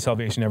fight for my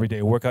salvation every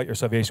day. Work out your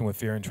salvation with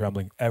fear and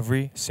trembling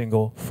every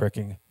single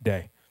freaking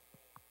day.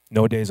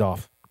 No days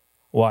off.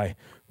 Why?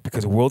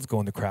 Because the world's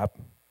going to crap,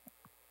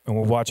 and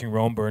we're watching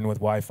Rome burn with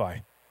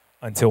Wi-Fi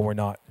until we're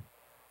not.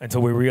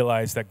 Until we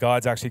realize that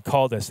God's actually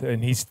called us,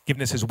 and he's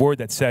given us his word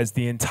that says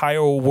the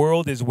entire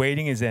world is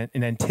waiting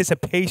in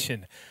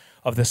anticipation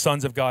of the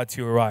sons of God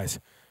to arise.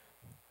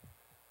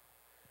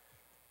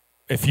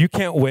 If you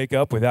can't wake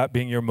up with that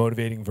being your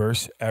motivating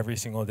verse every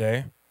single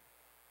day,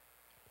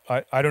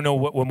 I don't know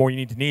what more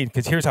you need,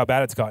 because here's how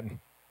bad it's gotten.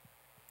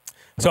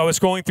 So I was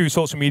scrolling through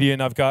social media,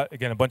 and I've got,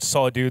 again, a bunch of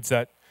solid dudes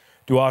that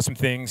do awesome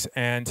things,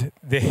 and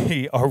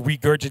they are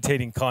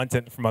regurgitating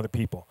content from other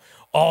people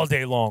all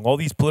day long. All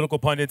these political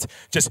pundits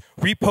just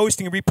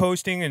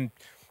reposting, and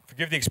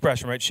forgive the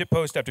expression, right? Shit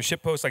post after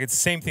shit post, like it's the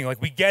same thing.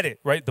 Like, we get it,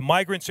 right? The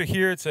migrants are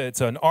here.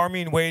 It's an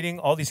army in waiting.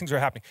 All these things are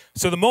happening.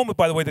 So the moment,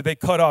 by the way, that they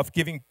cut off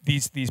giving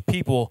these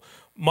people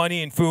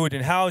money and food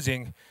and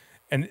housing,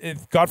 and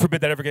if God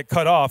forbid that ever get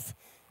cut off,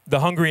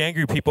 the hungry,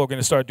 angry people are going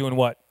to start doing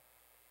what?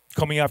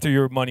 Coming after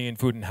your money and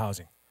food and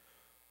housing.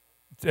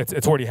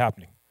 It's already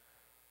happening.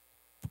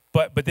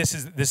 But this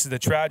is the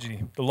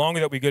tragedy. The longer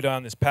that we go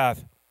down this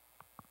path,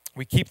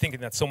 we keep thinking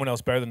that someone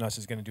else better than us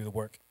is going to do the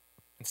work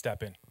and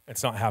step in.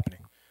 It's not happening.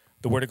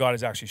 The Word of God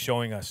is actually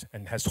showing us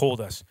and has told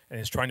us and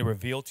is trying to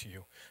reveal to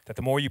you that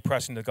the more you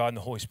press into God and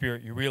the Holy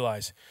Spirit, you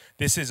realize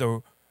this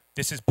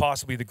is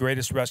possibly the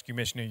greatest rescue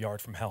mission in a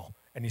yard from hell,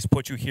 and he's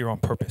put you here on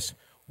purpose.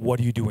 What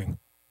are you doing?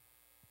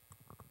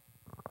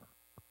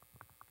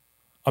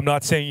 I'm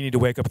not saying you need to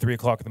wake up at 3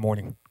 o'clock in the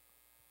morning.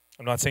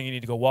 I'm not saying you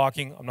need to go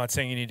walking. I'm not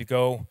saying you need to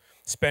go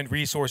spend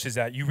resources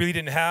that you really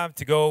didn't have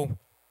to go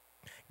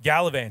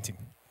gallivanting.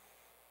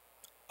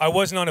 I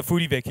wasn't on a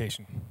foodie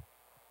vacation.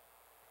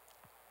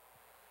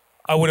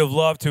 I would have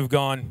loved to have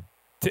gone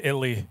to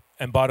Italy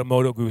and bought a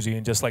Moto Guzzi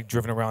and just like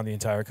driven around the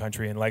entire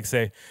country and like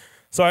say,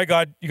 sorry,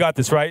 God, you got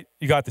this, right?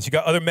 You got this. You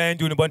got other men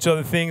doing a bunch of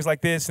other things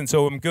like this, and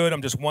so I'm good.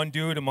 I'm just one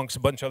dude amongst a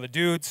bunch of other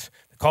dudes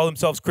that call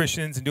themselves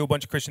Christians and do a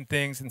bunch of Christian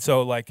things, and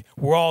so like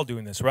we're all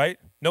doing this, right?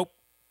 Nope.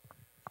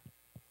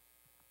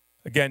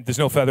 Again, there's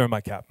no feather in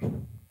my cap.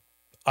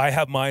 I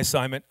have my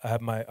assignment. I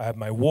have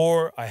my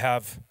war. I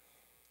have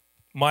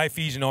my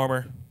Ephesian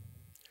armor,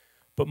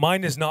 but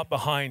mine is not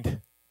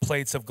behind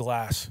plates of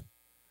glass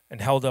and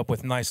held up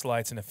with nice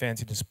lights and a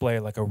fancy display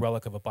like a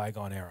relic of a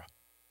bygone era.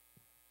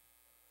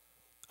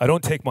 I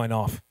don't take mine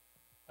off.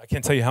 I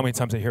can't tell you how many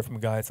times I hear from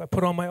guys, I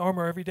put on my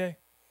armor every day.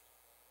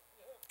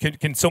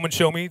 Can someone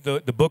show me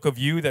the book of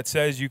you that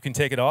says you can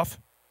take it off?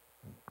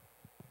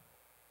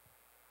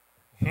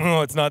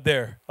 No, it's not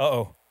there.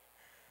 Uh-oh.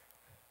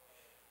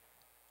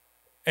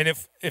 And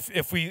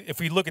if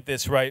we look at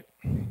this, right,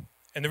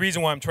 and the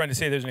reason why I'm trying to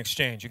say there's an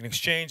exchange, you can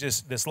exchange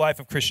this life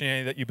of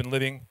Christianity that you've been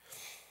living,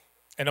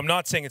 and I'm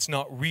not saying it's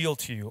not real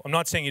to you. I'm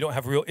not saying you don't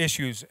have real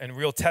issues and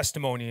real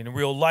testimony and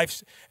real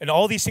life and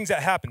all these things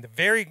that happen. They're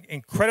very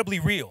incredibly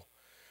real.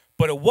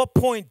 But at what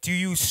point do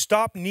you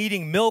stop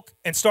needing milk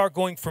and start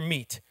going for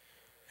meat?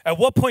 At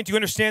what point do you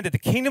understand that the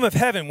kingdom of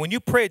heaven, when you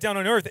pray it down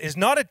on earth, is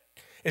not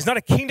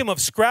a kingdom of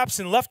scraps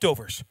and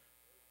leftovers?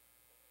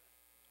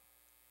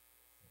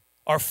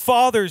 Our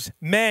fathers,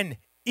 men,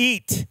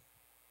 eat.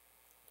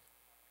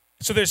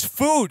 So there's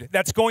food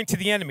that's going to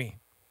the enemy.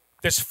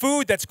 There's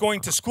food that's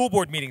going to school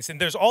board meetings,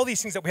 and there's all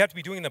these things that we have to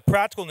be doing in the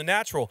practical and the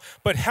natural.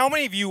 But how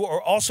many of you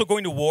are also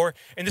going to war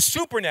in the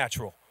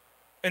supernatural,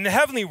 in the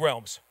heavenly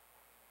realms,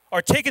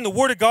 are taking the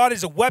word of God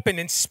as a weapon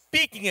and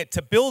speaking it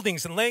to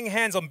buildings and laying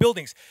hands on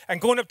buildings and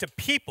going up to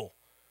people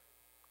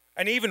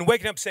and even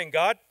waking up saying,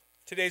 God,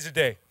 Today's the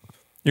day.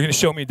 You're going to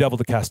show me a devil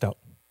to cast out.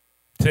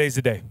 Today's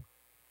the day.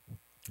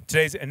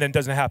 And then it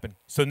doesn't happen.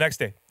 So the next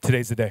day,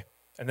 today's the day.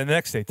 And then the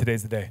next day,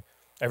 today's the day.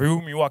 Every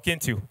room you walk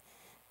into,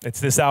 it's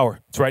this hour.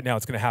 It's right now.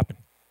 It's going to happen.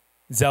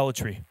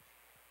 Zealotry.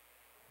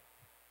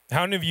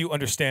 How many of you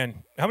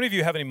understand, how many of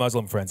you have any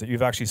Muslim friends that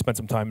you've actually spent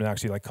some time and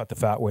actually like cut the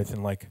fat with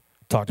and like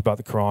talked about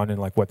the Quran and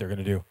like what they're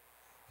going to do?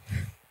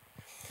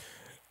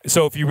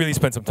 So if you really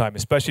spend some time,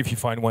 especially if you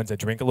find ones that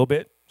drink a little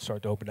bit,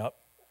 start to open up,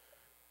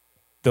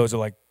 those are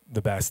like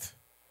the best.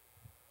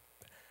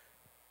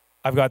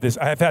 I've had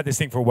this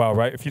thing for a while,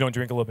 right? If you don't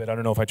drink a little bit, I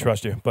don't know if I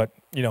trust you, but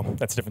you know,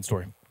 that's a different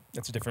story.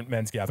 That's a different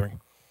men's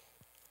gathering.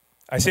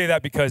 I say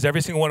that because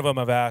every single one of them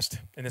I've asked,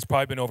 and it's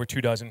probably been over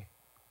 2 dozen.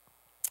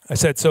 I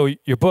said, so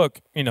your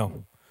book, you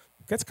know,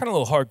 gets kind of a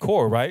little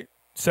hardcore, right?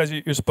 Says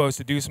you're supposed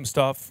to do some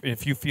stuff.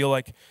 If you feel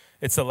like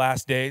it's the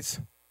last days,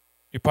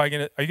 are you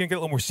gonna get a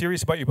little more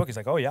serious about your book? He's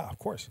like, oh yeah, of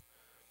course.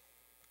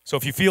 So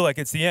if you feel like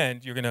it's the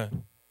end, you're gonna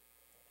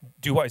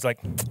do what? He's like,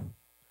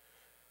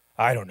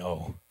 I don't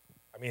know.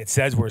 I mean, it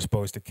says we're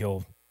supposed to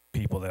kill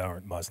people that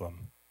aren't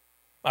Muslim.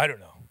 I don't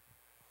know.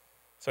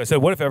 So I said,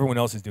 what if everyone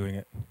else is doing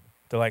it?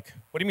 They're like,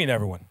 what do you mean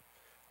everyone?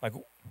 Like,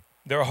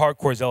 there are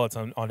hardcore zealots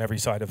on every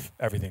side of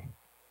everything.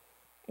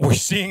 We're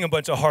seeing a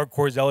bunch of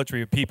hardcore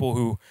zealotry of people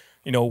who,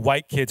 you know,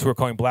 white kids who are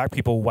calling black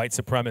people white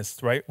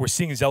supremacists, right? We're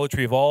seeing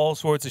zealotry of all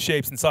sorts of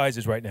shapes and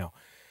sizes right now.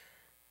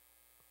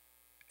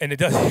 And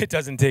it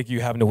doesn't take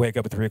you having to wake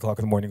up at 3 o'clock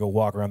in the morning and go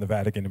walk around the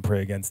Vatican and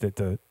pray against it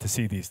to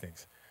see these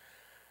things.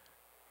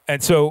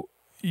 And so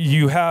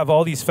you have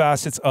all these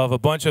facets of a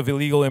bunch of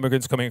illegal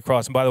immigrants coming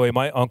across. And by the way,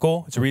 my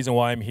uncle, it's the reason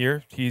why I'm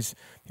here. He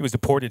was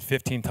deported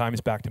 15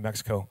 times back to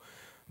Mexico.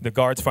 The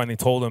guards finally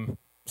told him,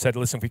 said,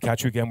 listen, if we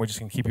catch you again, we're just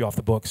going to keep you off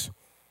the books.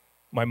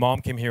 My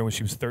mom came here when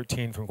she was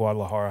 13 from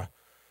Guadalajara.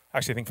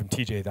 Actually, I think from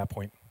TJ at that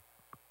point.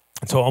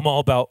 And so I'm all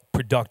about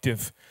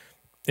productive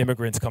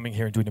immigrants coming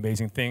here and doing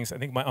amazing things. I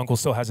think my uncle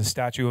still has a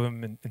statue of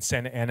him in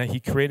Santa Ana. He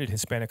created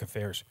Hispanic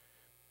affairs.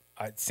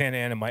 Santa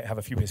Ana might have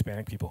a few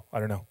Hispanic people. I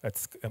don't know.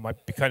 It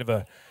might be kind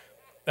of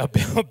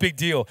a big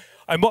deal.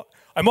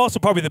 I'm also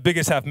probably the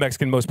biggest half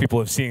Mexican most people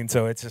have seen.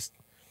 So it's just,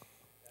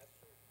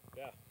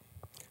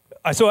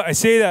 yeah. So I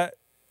say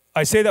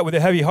that with a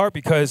heavy heart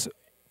because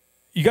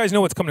you guys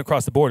know what's coming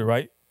across the border,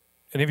 right?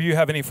 Any of you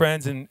have any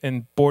friends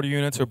in border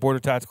units or border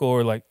tactical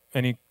or like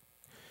any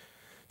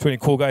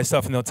cool guy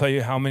stuff, and they'll tell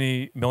you how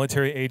many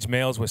military-age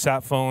males with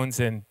sat phones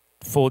and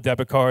full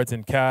debit cards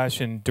and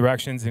cash and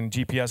directions and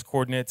GPS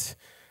coordinates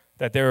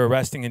that they're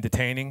arresting and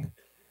detaining.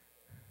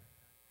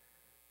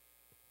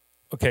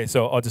 Okay,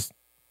 so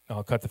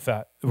I'll cut the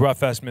fat. The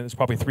rough estimate is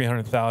probably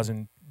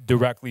 300,000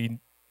 directly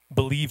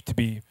believed to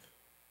be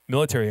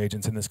military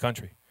agents in this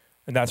country.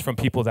 And that's from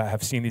people that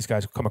have seen these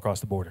guys come across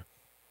the border.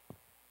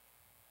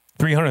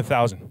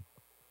 300,000.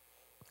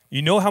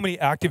 You know how many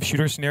active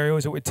shooter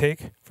scenarios it would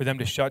take for them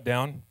to shut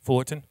down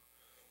Fullerton?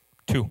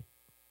 2.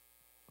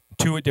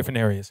 2 at different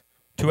areas.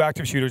 2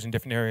 active shooters in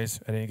different areas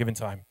at any given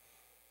time.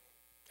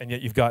 And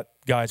yet you've got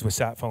guys with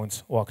sat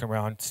phones walking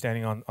around,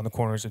 standing on the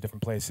corners of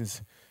different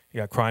places.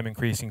 You got crime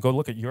increasing. Go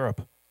look at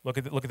Europe. Look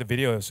at the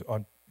videos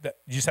on that.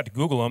 You just have to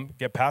Google them,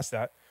 get past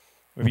that.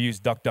 Maybe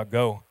use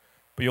DuckDuckGo,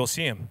 but you'll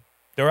see them.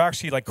 There are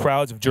actually like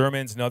crowds of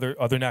Germans and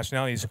other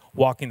nationalities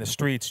walking the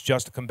streets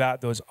just to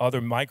combat those other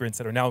migrants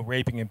that are now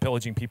raping and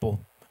pillaging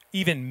people.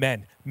 Even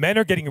men. Men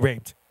are getting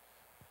raped.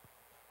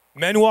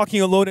 Men walking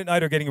alone at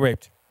night are getting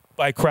raped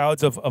by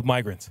crowds of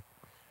migrants.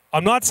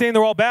 I'm not saying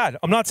they're all bad.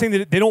 I'm not saying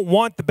that they don't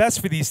want the best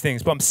for these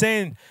things, but I'm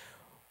saying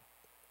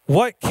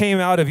what came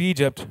out of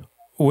Egypt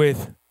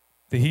with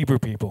the Hebrew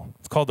people.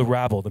 It's called the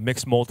rabble, the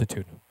mixed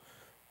multitude.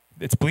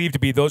 It's believed to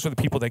be those are the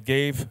people that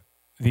gave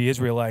the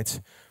Israelites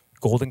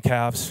golden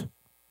calves,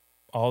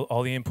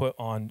 all the input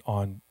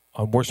on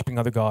worshiping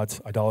other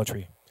gods,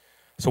 idolatry.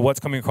 So what's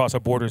coming across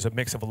our border is a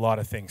mix of a lot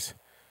of things.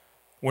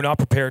 We're not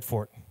prepared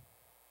for it.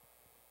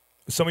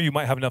 Some of you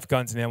might have enough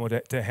guns and ammo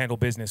to handle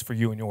business for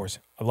you and yours.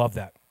 I love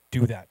that.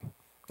 Do that.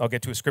 I'll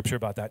get to a scripture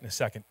about that in a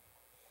second.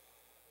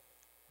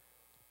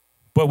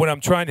 But what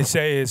I'm trying to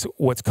say is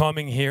what's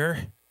coming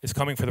here is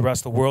coming for the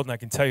rest of the world, and I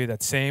can tell you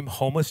that same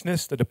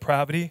homelessness, the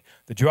depravity,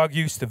 the drug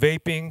use, the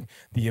vaping,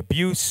 the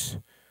abuse,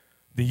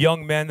 the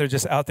young men that are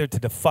just out there to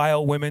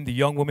defile women, the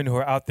young women who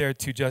are out there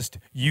to just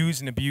use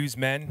and abuse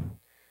men,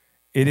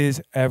 it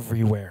is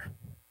everywhere.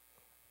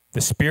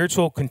 The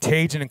spiritual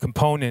contagion and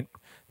component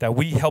that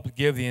we helped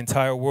give the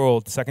entire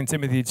world, 2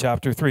 Timothy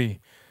chapter 3,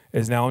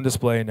 is now on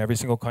display in every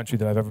single country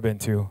that I've ever been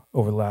to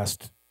over the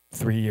last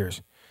 3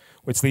 years,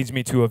 which leads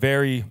me to a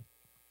very,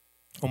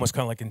 almost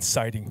kind of like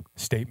inciting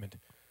statement.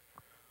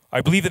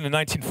 I believe that in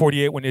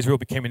 1948, when Israel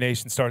became a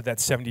nation, started that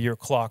 70-year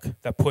clock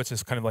that puts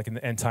us kind of like in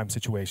the end time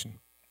situation.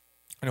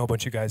 I know a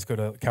bunch of you guys go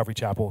to Calvary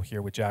Chapel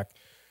here with Jack.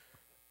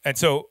 And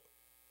so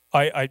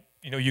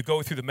you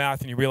go through the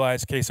math and you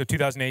realize, okay, so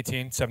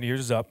 2018, 70 years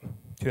is up.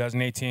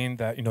 2018,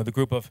 that, the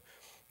group of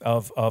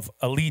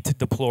elite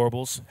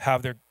deplorables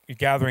have their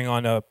gathering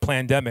on a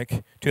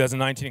pandemic.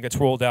 2019, it gets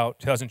rolled out.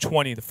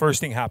 2020, the first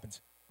thing happens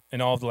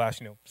in all of the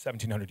last,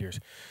 1,700 years.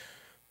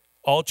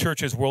 all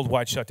churches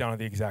worldwide shut down at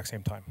the exact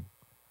same time.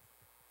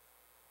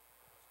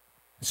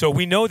 So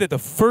we know that the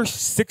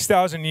first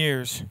 6,000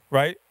 years,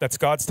 right, that's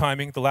God's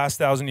timing. The last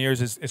 1,000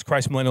 years is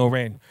Christ's millennial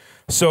reign.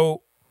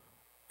 So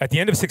at the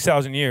end of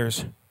 6,000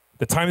 years,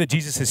 the time that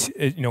Jesus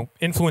is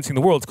influencing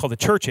the world is called the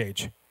church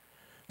age.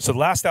 So the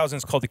last 1,000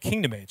 is called the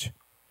kingdom age.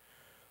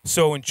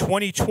 So in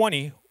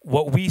 2020,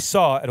 what we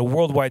saw at a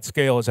worldwide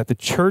scale is that the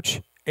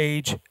church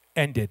age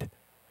ended,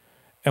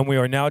 and we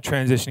are now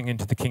transitioning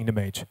into the kingdom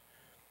age.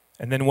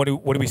 And then what do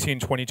we see in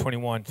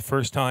 2021? The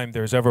first time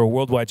there's ever a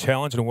worldwide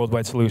challenge and a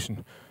worldwide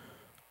solution.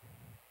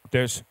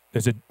 There's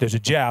a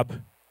jab,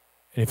 and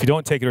if you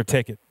don't take it or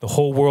take it, the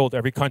whole world,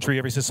 every country,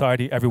 every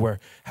society, everywhere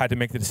had to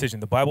make the decision.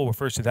 The Bible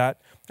refers to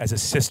that as a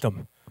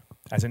system,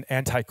 as an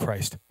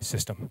antichrist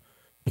system.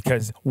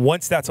 Because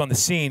once that's on the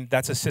scene,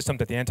 that's a system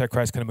that the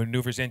Antichrist kind of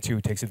maneuvers into,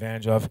 takes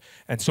advantage of,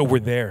 and so we're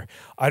there.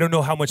 I don't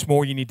know how much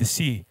more you need to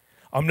see.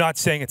 I'm not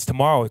saying it's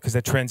tomorrow, because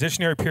the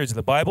transitionary periods of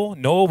the Bible,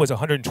 Noah was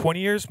 120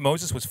 years,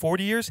 Moses was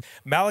 40 years,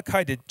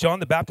 Malachi to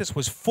John the Baptist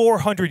was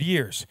 400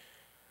 years.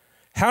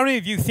 How many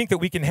of you think that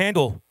we can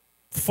handle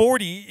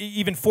 40,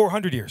 even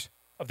 400 years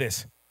of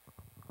this?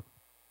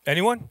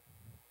 Anyone?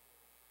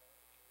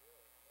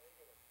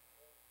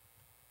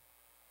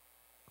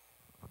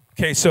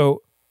 Okay,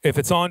 so if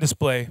it's on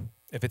display,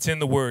 if it's in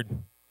the Word,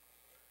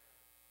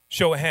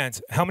 show of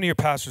hands. How many of your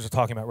pastors are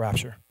talking about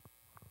rapture?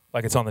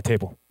 Like it's on the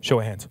table. Show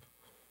of hands.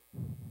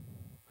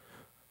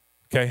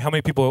 Okay, how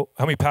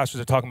many pastors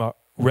are talking about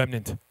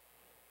remnant?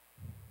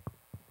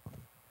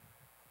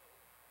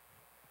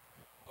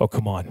 Oh,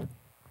 come on.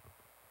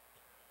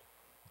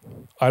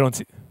 I don't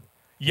see.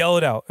 Yell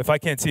it out. If I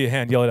can't see a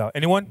hand, yell it out.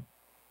 Anyone?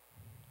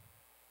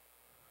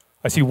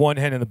 I see one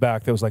hand in the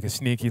back that was like a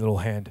sneaky little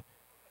hand.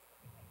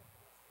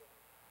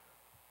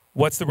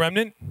 What's the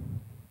remnant?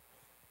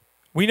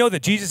 We know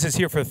that Jesus is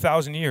here for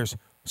 1,000 years.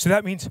 So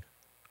that means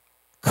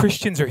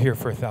Christians are here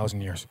for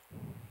 1,000 years.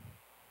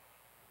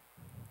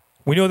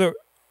 We know that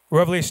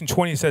Revelation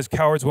 20 says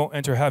cowards won't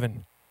enter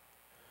heaven.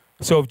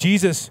 So if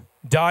Jesus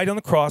died on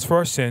the cross for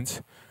our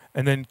sins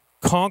and then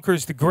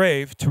conquers the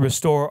grave to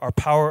restore our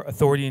power,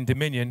 authority, and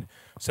dominion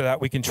so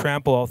that we can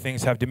trample all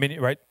things, have dominion,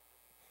 right?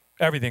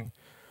 Everything.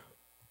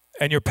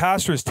 And your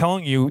pastor is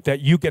telling you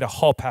that you get a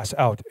hall pass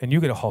out, and you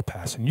get a hall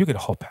pass, and you get a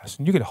hall pass,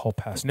 and you get a hall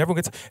pass, and everyone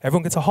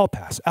gets a hall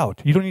pass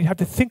out. You don't even have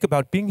to think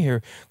about being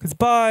here, because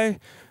bye,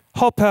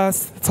 hall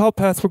pass, it's hall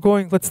pass, we're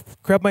going, let's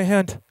grab my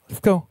hand, let's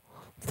go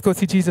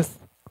see Jesus.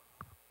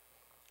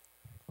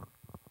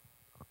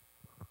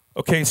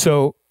 Okay,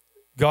 so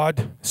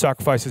God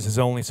sacrifices his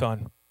only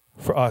son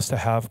for us to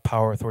have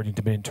power, authority, and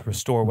dominion to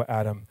restore what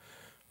Adam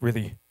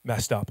really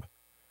messed up.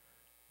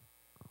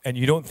 And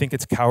you don't think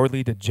it's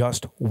cowardly to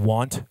just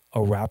want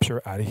a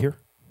rapture out of here?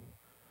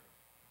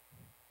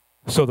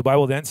 So the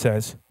Bible then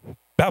says,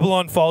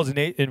 Babylon falls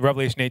in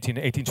Revelation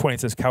 18:20, it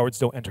says, cowards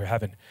don't enter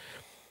heaven.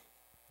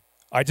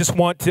 I just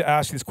want to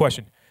ask you this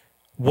question.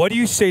 What do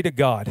you say to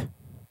God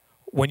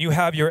when you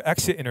have your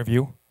exit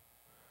interview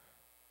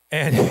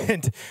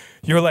and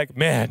you're like,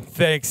 man,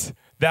 thanks,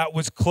 that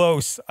was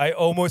close. I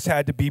almost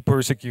had to be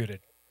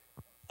persecuted.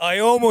 I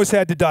almost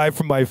had to die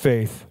for my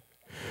faith.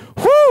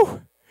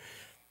 Whew!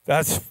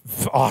 That's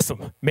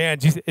awesome. Man,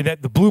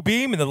 the blue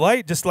beam and the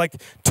light just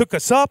like took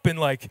us up and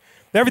like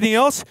everything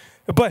else.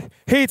 But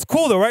hey, it's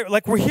cool though, right?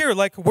 Like we're here.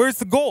 Like where's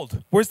the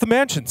gold? Where's the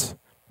mansions?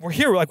 We're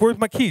here. Like where's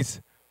my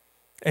keys?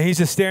 And he's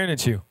just staring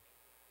at you.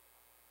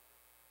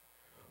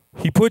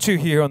 He put you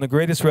here on the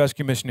greatest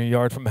rescue mission a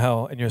yard from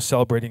hell, and you're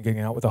celebrating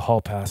getting out with a hall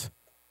pass.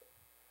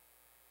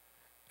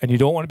 And you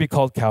don't want to be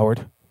called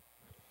coward.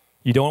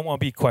 You don't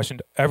want to be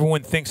questioned.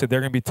 Everyone thinks that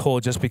they're going to be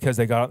told just because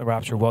they got out in the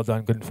rapture, well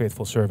done, good and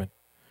faithful servant.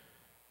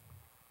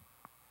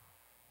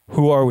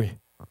 Who are we?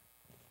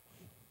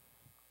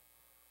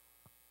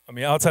 I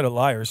mean, outside of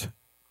liars.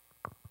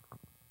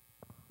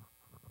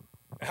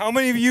 How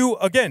many of you,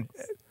 again,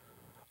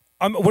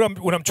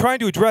 what I'm trying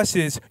to address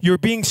is you're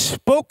being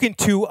spoken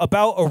to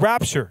about a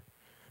rapture.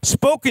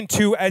 Spoken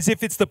to as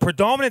if it's the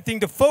predominant thing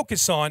to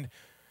focus on.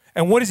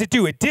 And what does it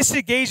do? It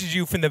disengages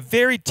you from the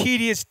very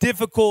tedious,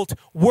 difficult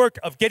work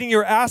of getting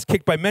your ass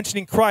kicked by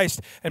mentioning Christ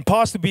and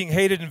possibly being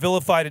hated and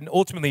vilified and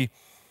ultimately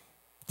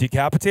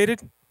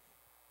decapitated.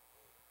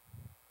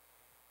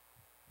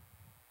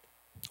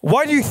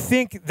 Why do you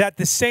think that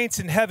the saints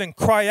in heaven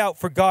cry out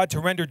for God to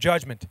render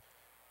judgment?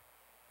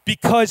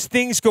 Because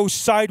things go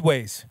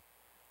sideways.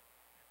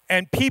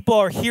 And people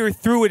are here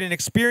through it and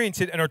experience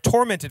it and are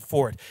tormented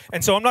for it.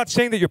 And so I'm not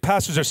saying that your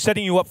pastors are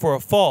setting you up for a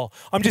fall.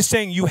 I'm just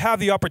saying you have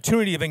the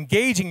opportunity of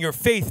engaging your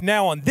faith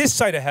now on this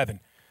side of heaven.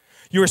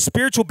 You're a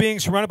spiritual being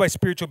surrounded by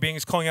spiritual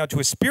beings calling out to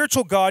a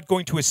spiritual God,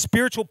 going to a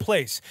spiritual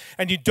place.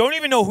 And you don't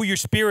even know who your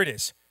spirit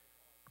is.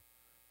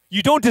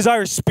 You don't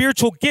desire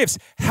spiritual gifts.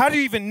 How do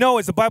you even know,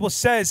 as the Bible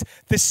says,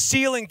 the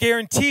seal and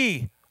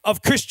guarantee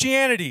of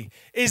Christianity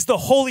is the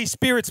Holy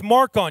Spirit's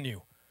mark on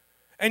you?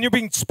 And you're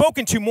being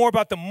spoken to more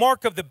about the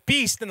mark of the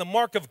beast than the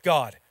mark of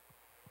God.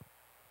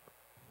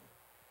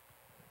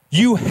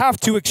 You have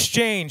to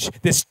exchange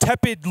this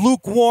tepid,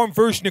 lukewarm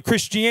version of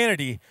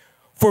Christianity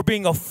for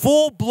being a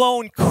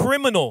full-blown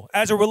criminal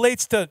as it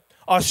relates to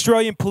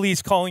Australian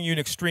police calling you an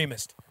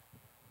extremist.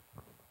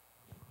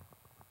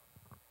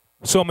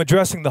 So I'm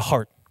addressing the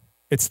heart.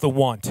 It's the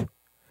want.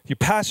 Your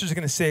pastors are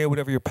going to say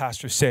whatever your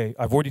pastors say.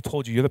 I've already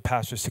told you, you're the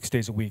pastor 6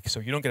 days a week, so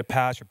you don't get a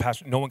pass. Your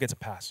pastor, no one gets a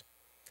pass.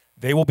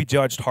 They will be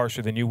judged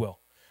harsher than you will.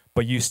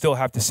 But you still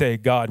have to say,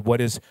 God, what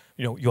is,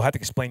 you'll have to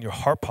explain your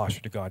heart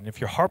posture to God. And if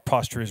your heart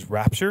posture is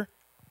rapture,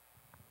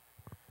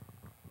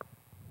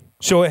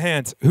 show of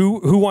hands.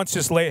 Who wants to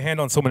just lay a hand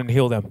on someone and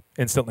heal them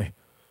instantly?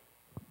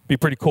 Be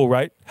pretty cool,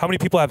 right? How many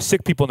people have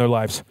sick people in their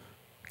lives?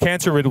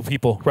 Cancer-riddled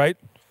people, right?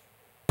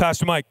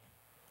 Pastor Mike,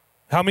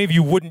 how many of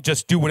you wouldn't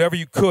just do whatever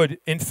you could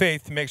in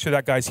faith to make sure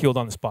that guy's healed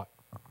on the spot?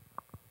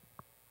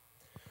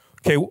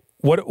 Okay,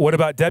 what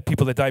about dead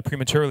people that die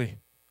prematurely?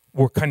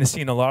 We're kind of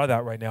seeing a lot of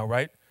that right now,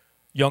 right?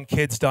 Young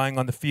kids dying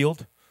on the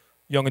field,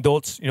 young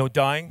adults,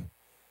 dying.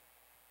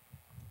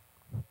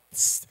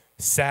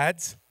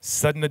 SADS,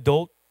 sudden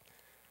adult.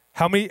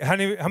 How many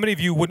of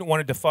you wouldn't want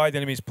to defy the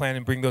enemy's plan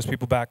and bring those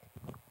people back?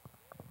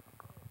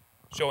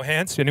 Show of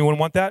hands. Anyone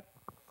want that?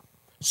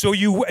 So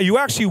you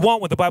actually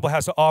want what the Bible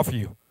has to offer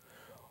you.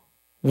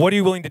 What are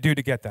you willing to do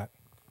to get that?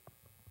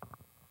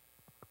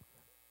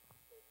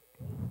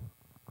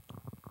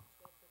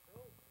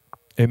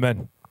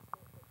 Amen.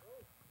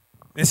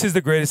 This is the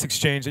greatest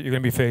exchange that you're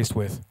going to be faced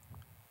with.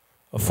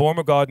 A form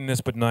of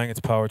godliness but denying its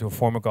power to a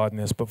form of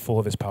godliness but full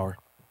of his power.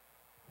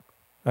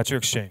 That's your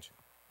exchange.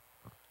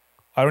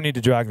 I don't need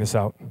to drag this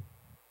out.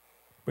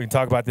 We can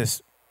talk about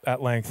this at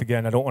length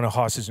again. I don't want a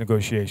hostage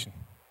negotiation.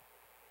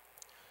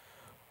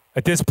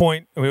 At this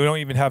point, we don't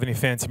even have any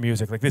fancy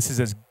music. Like, this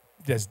is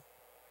as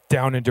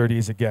down and dirty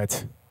as it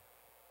gets.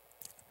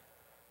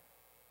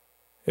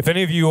 If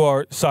any of you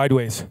are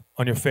sideways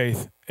on your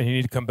faith and you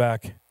need to come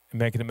back and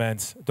make an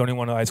amends, don't even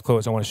want the eyes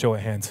closed. I want to show of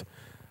hands.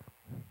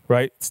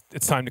 Right?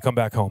 It's time to come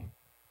back home.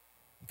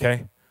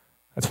 Okay?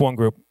 That's one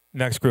group.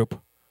 Next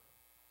group.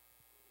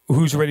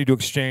 Who's ready to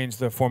exchange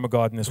the form of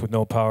godliness with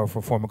no power for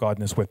a form of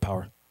godliness with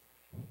power?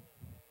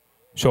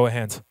 Show of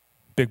hands.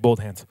 Big, bold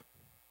hands.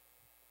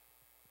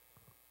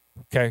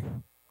 Okay?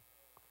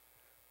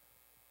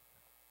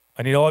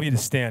 I need all of you to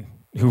stand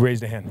who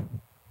raised a hand.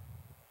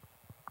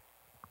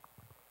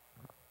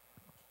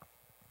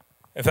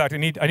 In fact, I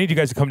need you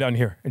guys to come down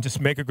here and just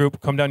make a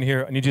group. Come down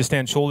here. I need you to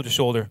stand shoulder to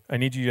shoulder. I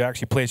need you to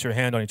actually place your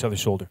hand on each other's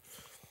shoulder.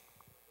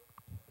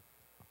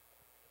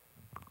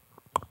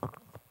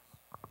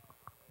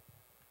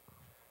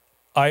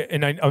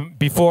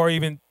 Before I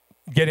even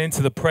get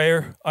into the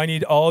prayer, I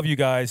need all of you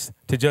guys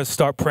to just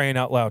start praying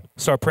out loud.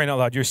 Start praying out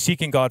loud. You're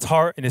seeking God's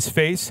heart and his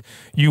face.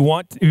 You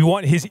want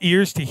his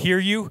ears to hear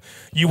you.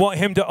 You want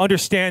him to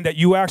understand that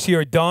you actually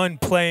are done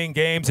playing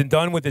games and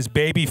done with this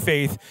baby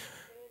faith.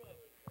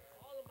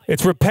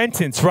 It's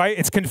repentance, right?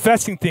 It's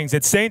confessing things.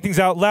 It's saying things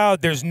out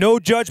loud. There's no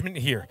judgment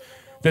here.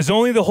 There's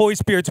only the Holy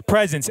Spirit's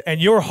presence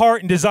and your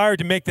heart and desire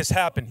to make this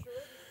happen.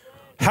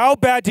 How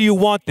bad do you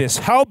want this?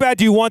 How bad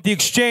do you want the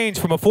exchange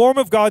from a form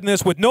of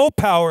godliness with no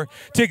power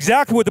to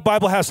exactly what the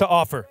Bible has to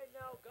offer?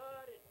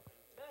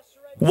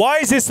 Why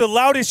is this the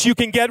loudest you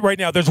can get right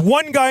now? There's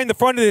one guy in the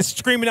front of this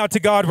screaming out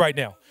to God right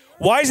now.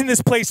 Why isn't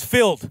this place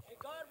filled?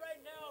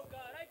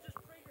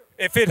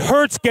 If it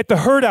hurts, get the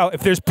hurt out.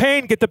 If there's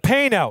pain, get the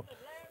pain out.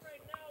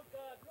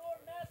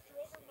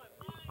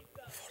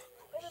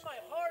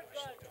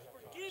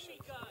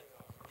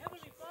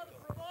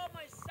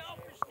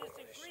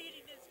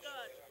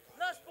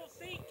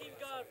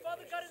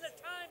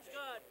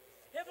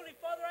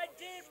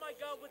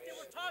 What they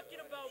were talking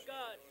about,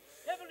 God.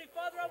 Heavenly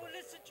Father, I will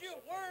listen to your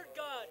word,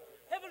 God.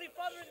 Heavenly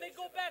Father, and they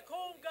go back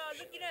home, God,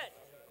 looking at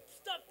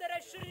stuff that I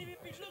shouldn't even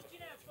be looking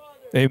at,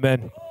 Father.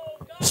 Amen.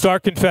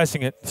 Start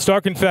confessing it.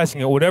 Start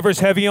confessing it. Whatever's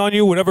heavy on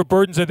you, whatever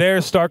burdens are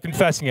there, start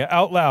confessing it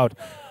out loud.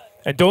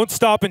 And don't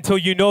stop until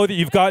you know that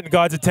you've gotten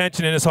God's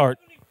attention in his heart.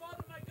 Heavenly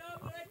Father, my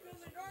God, when I feel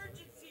an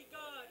urgency,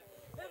 God.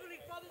 Heavenly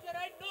Father, that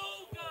I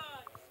know,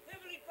 God.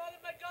 Heavenly Father,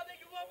 my God, that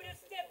you want me to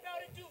step out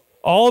and do.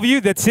 All of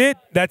you, that's it.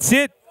 That's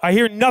it. I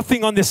hear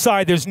nothing on this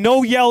side. There's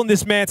no yell in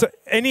this man.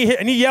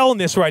 Any yell in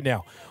this right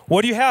now.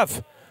 What do you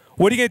have?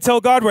 What are you going to tell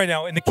God right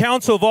now? In the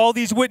council of all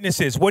these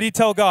witnesses, what do you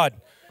tell God?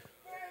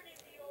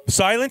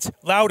 Silence?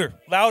 Louder.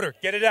 Louder.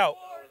 Get it out.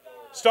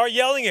 Start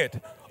yelling it.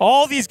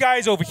 All these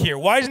guys over here.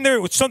 Why isn't there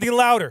something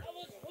louder?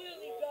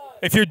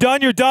 If you're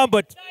done, you're done,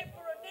 but...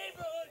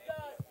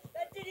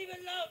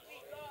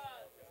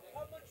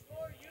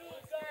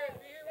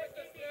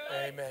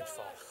 Amen,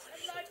 Father.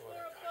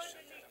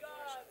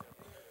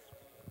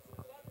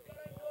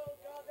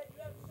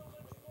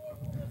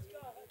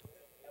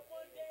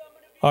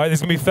 All right, this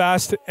is going to be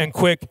fast and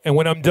quick, and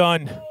when I'm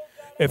done,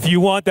 if you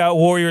want that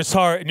warrior's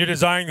heart and you're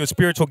desiring those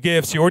spiritual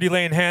gifts, you're already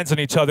laying hands on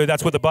each other.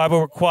 That's what the Bible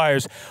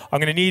requires. I'm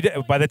going to need,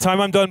 by the time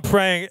I'm done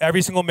praying,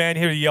 every single man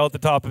here to yell at the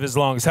top of his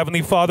lungs,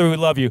 Heavenly Father, we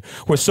love you.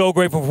 We're so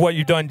grateful for what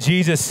you've done.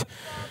 Jesus,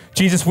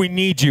 Jesus, we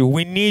need you.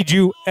 We need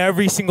you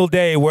every single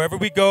day, wherever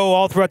we go,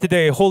 all throughout the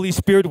day. Holy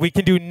Spirit, we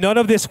can do none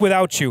of this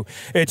without you.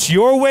 It's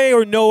your way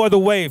or no other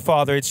way,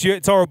 Father.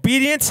 It's our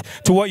obedience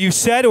to what you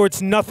said, or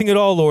it's nothing at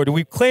all, Lord.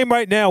 We claim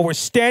right now we're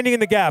standing in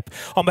the gap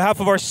on behalf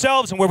of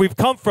ourselves and where we've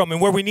come from and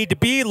where we need to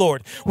be,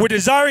 Lord. We're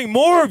desiring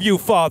more of you,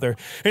 Father.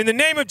 In the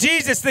name of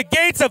Jesus, the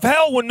gates of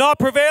hell will not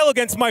prevail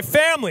against my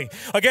family,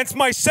 against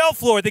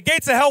myself, Lord. The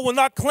gates of hell will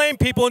not claim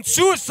people in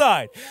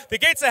suicide. The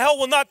gates of hell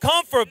will not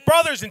come for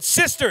brothers and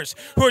sisters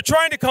who are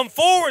trying to come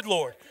forward,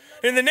 Lord.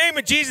 In the name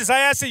of Jesus, I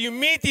ask that you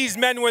meet these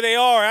men where they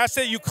are. I ask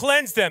that you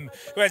cleanse them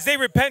as they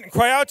repent and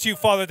cry out to you,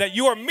 Father, that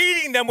you are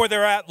meeting them where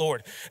they're at,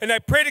 Lord. And I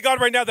pray to God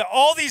right now that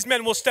all these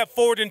men will step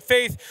forward in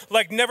faith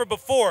like never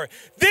before.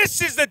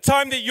 This is the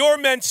time that your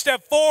men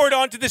step forward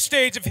onto the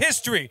stage of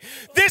history.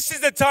 This is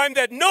the time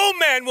that no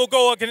man will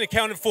go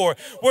unaccounted for,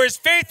 where his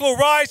faith will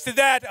rise to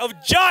that of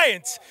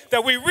giants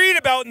that we read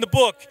about in the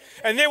book.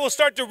 And they will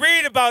start to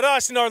read about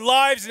us and our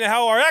lives and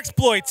how our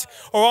exploits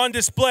are on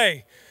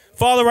display.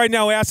 Father, right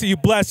now, I ask that you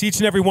bless each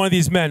and every one of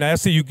these men. I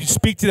ask that you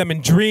speak to them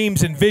in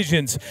dreams and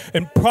visions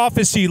and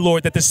prophecy,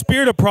 Lord, that the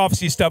spirit of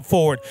prophecy step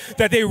forward,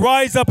 that they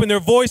rise up in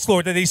their voice,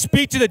 Lord, that they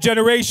speak to the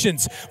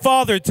generations,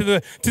 Father, to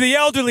the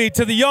elderly,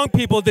 to the young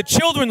people, the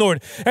children,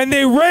 Lord, and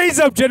they raise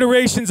up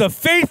generations of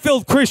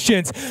faith-filled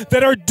Christians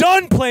that are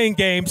done playing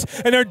games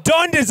and are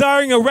done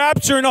desiring a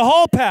rapture and a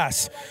hall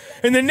pass.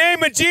 In the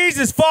name of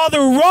Jesus, Father,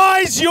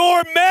 rise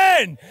your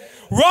men.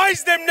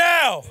 Rise them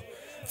now.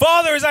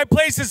 Father, as I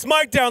place this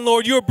mic down,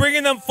 Lord, you are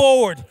bringing them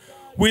forward.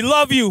 We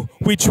love you.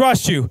 We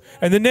trust you.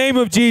 In the name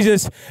of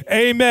Jesus,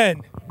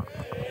 amen.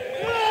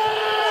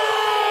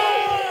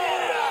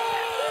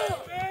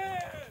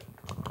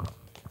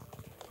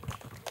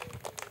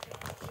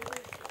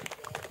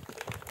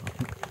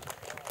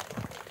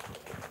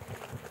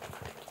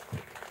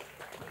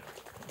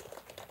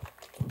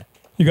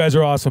 You guys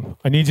are awesome.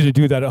 I need you to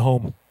do that at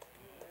home.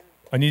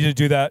 I need you to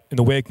do that in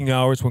the waking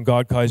hours when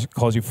God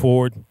calls you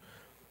forward.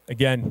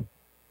 Again,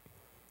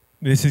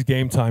 this is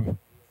game time.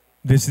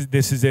 This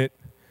is it.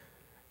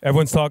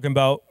 Everyone's talking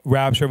about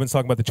rapture. Everyone's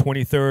talking about the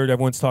 23rd.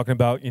 Everyone's talking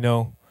about,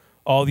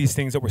 all these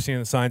things that we're seeing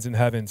in the signs in the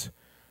heavens.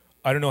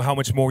 I don't know how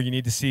much more you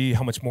need to see,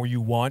 how much more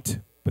you want,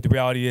 but the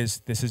reality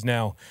is this is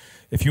now.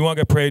 If you want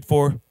to get prayed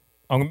for,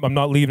 I'm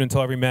not leaving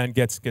until every man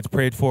gets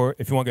prayed for.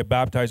 If you want to get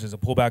baptized, there's a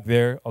pullback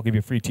there. I'll give you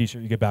a free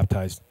t-shirt. You get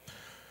baptized.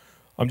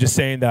 I'm just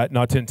saying that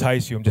not to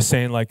entice you. I'm just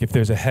saying, like, if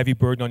there's a heavy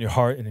burden on your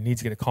heart and it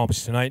needs to get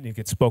accomplished tonight and it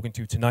gets spoken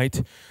to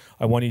tonight,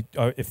 I want you,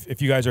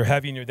 if you guys are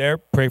heavy and you're there,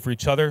 pray for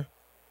each other.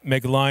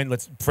 Make a line.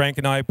 Frank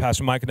and I,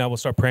 Pastor Mike and I will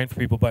start praying for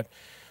people. But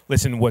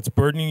listen, what's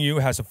burdening you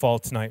has to fall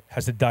tonight,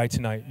 has to die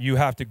tonight. You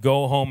have to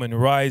go home and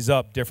rise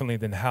up differently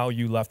than how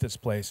you left this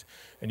place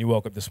and you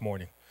woke up this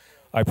morning.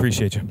 I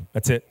appreciate you.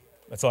 That's it.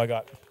 That's all I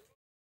got.